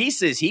all the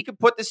pieces. He could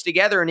put this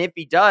together, and if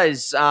he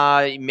does,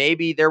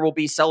 maybe there will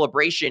be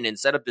celebration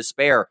instead of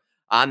despair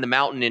on the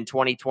mountain in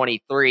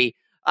 2023.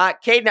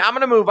 Caden, I'm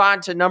going to move on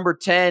to number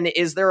 10.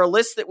 Is there a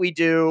list that we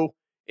do?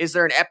 Is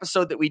there an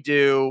episode that we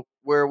do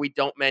where we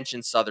don't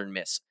mention Southern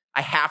Miss?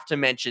 I have to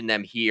mention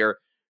them here,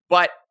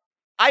 but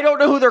I don't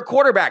know who their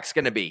quarterback's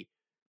going to be.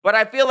 But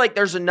I feel like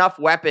there's enough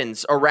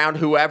weapons around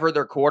whoever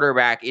their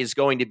quarterback is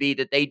going to be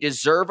that they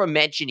deserve a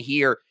mention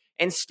here.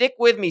 And stick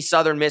with me,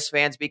 Southern Miss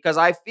fans, because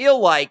I feel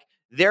like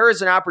there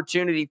is an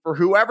opportunity for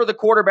whoever the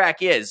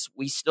quarterback is.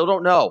 We still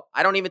don't know.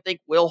 I don't even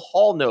think Will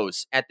Hall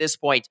knows at this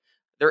point.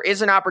 There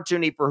is an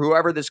opportunity for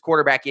whoever this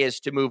quarterback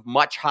is to move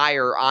much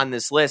higher on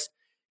this list.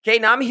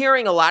 Caden, I'm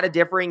hearing a lot of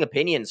differing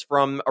opinions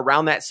from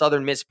around that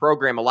Southern Miss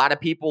program. A lot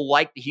of people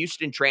like the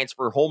Houston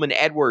transfer, Holman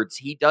Edwards.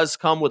 He does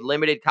come with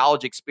limited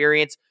college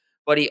experience,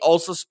 but he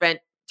also spent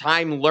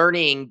time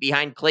learning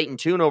behind Clayton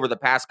Tune over the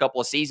past couple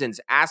of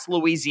seasons. Ask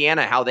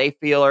Louisiana how they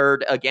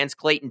fared against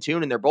Clayton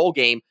Tune in their bowl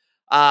game.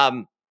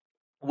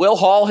 Will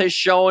Hall has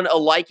shown a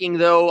liking,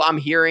 though, I'm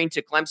hearing,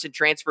 to Clemson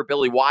transfer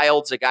Billy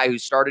Wilds, a guy who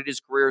started his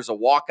career as a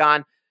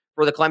walk-on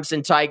for the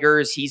Clemson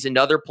Tigers. He's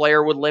another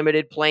player with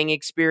limited playing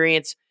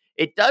experience.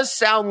 It does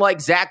sound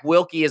like Zach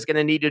Wilkie is going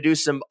to need to do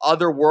some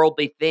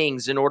otherworldly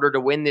things in order to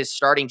win this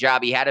starting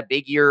job. He had a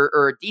big year,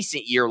 or a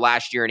decent year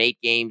last year in 8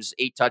 games,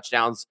 8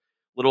 touchdowns,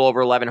 a little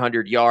over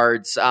 1,100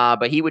 yards.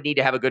 But he would need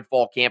to have a good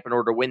fall camp in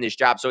order to win this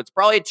job. So it's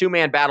probably a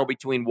 2-man battle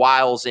between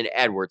Wiles and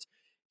Edwards.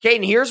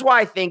 Caden, here's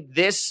why I think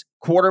this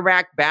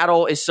quarterback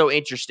battle is so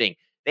interesting.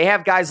 They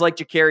have guys like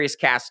Ja'Carius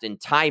Caston,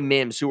 Ty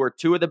Mims, who are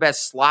 2 of the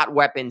best slot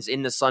weapons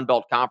in the Sun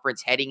Belt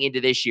Conference heading into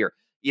this year.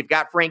 You've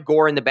got Frank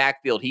Gore in the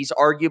backfield. He's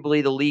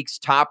arguably the league's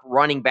top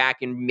running back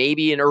and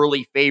maybe an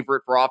early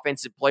favorite for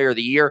Offensive Player of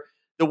the Year.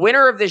 The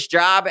winner of this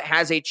job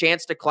has a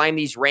chance to climb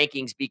these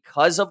rankings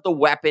because of the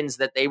weapons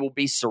that they will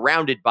be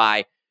surrounded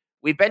by.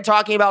 We've been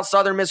talking about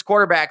Southern Miss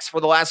quarterbacks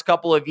for the last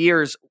couple of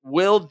years.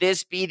 Will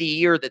this be the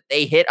year that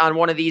they hit on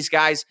one of these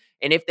guys?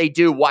 And if they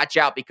do, watch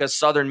out, because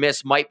Southern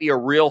Miss might be a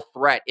real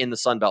threat in the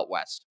Sun Belt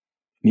West.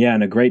 Yeah,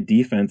 and a great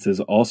defense is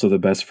also the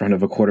best friend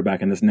of a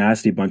quarterback, and this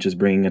nasty bunch is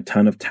bringing a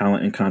ton of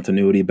talent and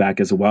continuity back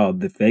as well.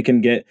 If they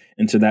can get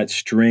into that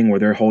string where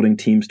they're holding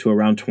teams to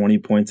around 20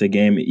 points a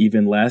game,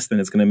 even less, then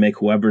it's going to make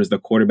whoever is the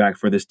quarterback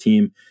for this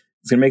team,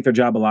 it's going to make their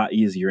job a lot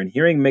easier. And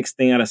hearing mixed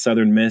thing out of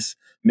Southern Miss,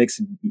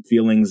 mixed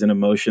feelings and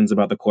emotions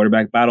about the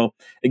quarterback battle,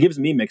 it gives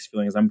me mixed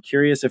feelings. I'm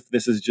curious if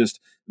this is just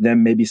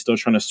them maybe still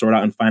trying to sort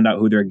out and find out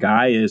who their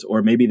guy is,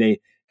 or maybe they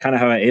kind of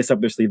have an ace up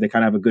their sleeve. They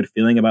kind of have a good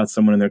feeling about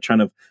someone and they're trying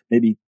to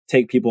maybe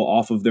take people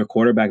off of their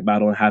quarterback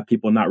battle and have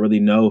people not really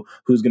know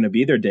who's going to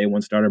be their day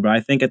one starter. But I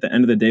think at the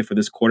end of the day, for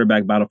this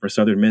quarterback battle for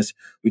Southern Miss,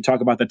 we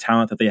talk about the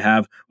talent that they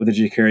have with a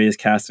Ja'Carius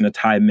Caston, a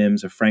Ty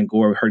Mims, a Frank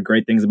Gore. We heard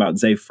great things about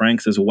Zay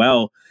Franks as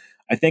well.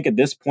 I think at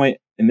this point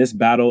in this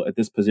battle, at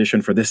this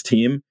position for this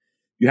team,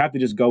 you have to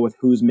just go with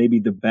who's maybe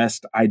the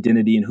best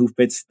identity and who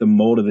fits the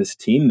mold of this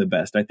team the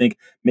best. I think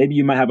maybe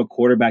you might have a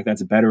quarterback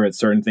that's better at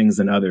certain things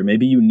than other.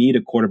 Maybe you need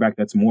a quarterback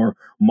that's more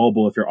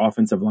mobile if your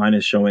offensive line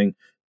is showing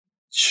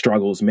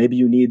struggles. Maybe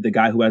you need the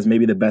guy who has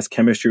maybe the best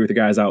chemistry with the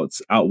guys out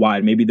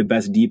wide, maybe the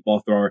best deep ball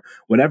thrower.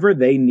 Whatever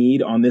they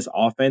need on this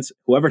offense,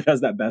 whoever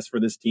does that best for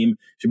this team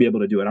should be able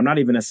to do it. I'm not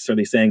even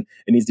necessarily saying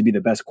it needs to be the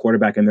best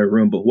quarterback in their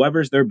room, but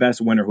whoever's their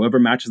best winner, whoever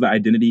matches the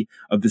identity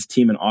of this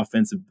team and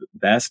offense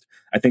best,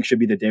 I think should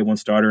be the day one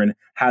starter and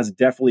has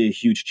definitely a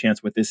huge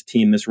chance with this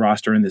team, this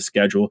roster, and this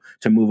schedule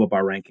to move up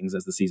our rankings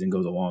as the season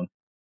goes along.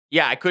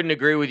 Yeah, I couldn't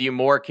agree with you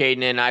more,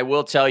 Caden, and I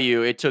will tell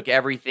you, it took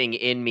everything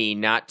in me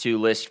not to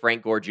list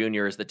Frank Gore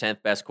Jr. as the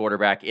 10th best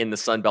quarterback in the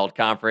Sun Belt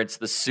Conference,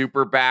 the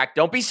super back.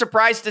 Don't be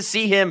surprised to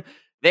see him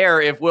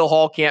there if Will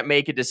Hall can't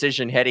make a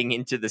decision heading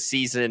into the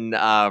season.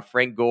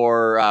 Frank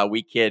Gore,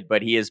 we kid,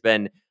 but he has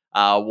been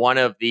one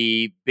of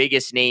the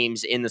biggest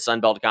names in the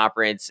Sun Belt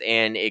Conference,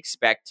 and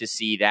expect to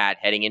see that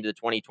heading into the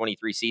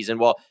 2023 season.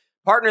 Well,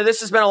 partner, this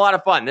has been a lot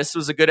of fun. This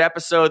was a good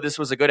episode. This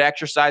was a good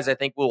exercise. I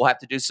think we'll have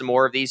to do some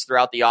more of these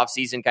throughout the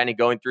offseason, kind of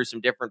going through some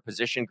different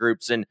position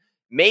groups. And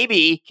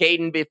maybe,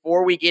 Caden,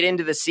 before we get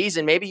into the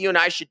season, maybe you and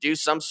I should do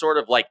some sort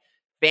of like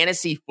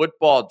fantasy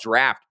football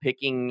draft,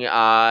 picking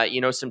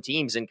some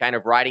teams and kind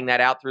of riding that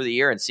out through the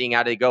year and seeing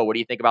how they go. What do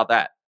you think about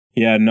that?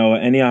 Yeah, no,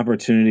 any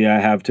opportunity I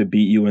have to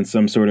beat you in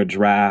some sort of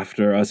draft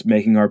or us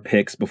making our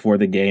picks before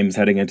the games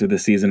heading into the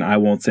season, I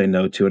won't say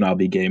no to, and I'll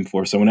be game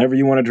for. So whenever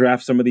you want to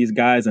draft some of these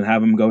guys and have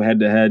them go head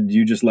to head,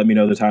 you just let me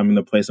know the time and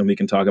the place and we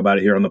can talk about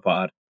it here on the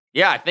pod.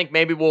 Yeah, I think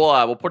maybe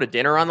we'll put a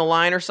dinner on the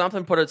line or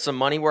something, put some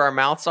money where our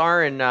mouths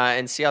are,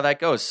 and see how that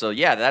goes. So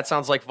yeah, that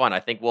sounds like fun.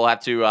 I think we'll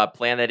have to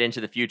plan that into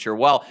the future.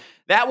 Well,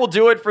 that will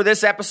do it for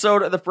this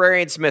episode of the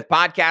Frary and Smith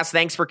podcast.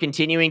 Thanks for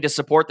continuing to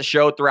support the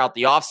show throughout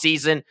the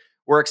offseason.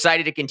 We're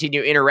excited to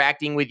continue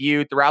interacting with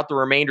you throughout the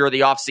remainder of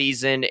the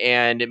offseason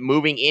and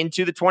moving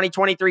into the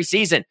 2023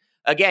 season.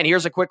 Again,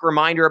 here's a quick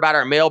reminder about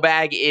our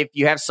mailbag. If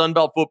you have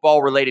Sunbelt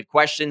football-related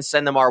questions,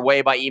 send them our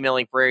way by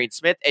emailing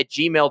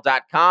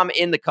FraryandSmith@gmail.com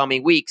in the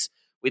coming weeks.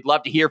 We'd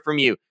love to hear from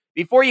you.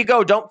 Before you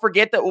go, don't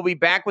forget that we'll be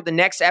back with the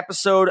next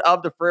episode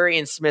of the Frary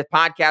and Smith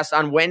podcast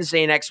on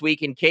Wednesday next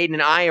week. And Caden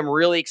and I am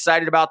really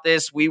excited about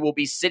this. We will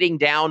be sitting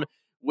down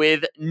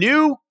with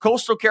new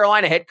Coastal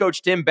Carolina head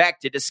coach Tim Beck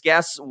to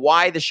discuss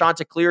why the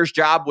Chanticleer's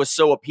job was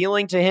so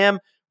appealing to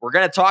him. We're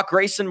going to talk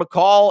Grayson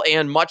McCall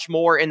and much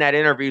more in that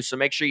interview, so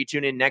make sure you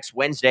tune in next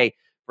Wednesday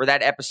for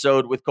that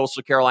episode with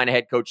Coastal Carolina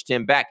head coach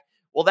Tim Beck.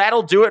 Well,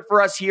 that'll do it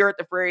for us here at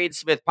the Frary and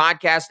Smith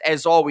podcast.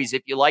 As always,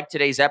 if you like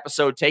today's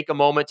episode, take a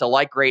moment to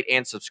like, rate,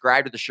 and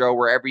subscribe to the show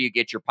wherever you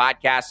get your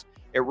podcasts.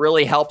 It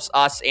really helps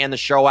us and the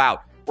show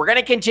out. We're going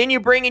to continue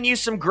bringing you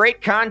some great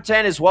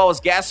content as well as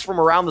guests from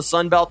around the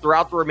Sun Belt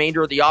throughout the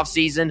remainder of the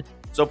offseason.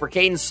 So for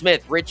Caden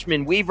Smith,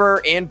 Richmond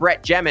Weaver, and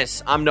Brett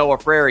Jemis, I'm Noah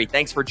Frary.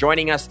 Thanks for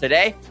joining us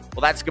today.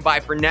 Well, that's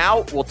goodbye for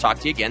now. We'll talk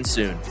to you again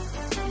soon.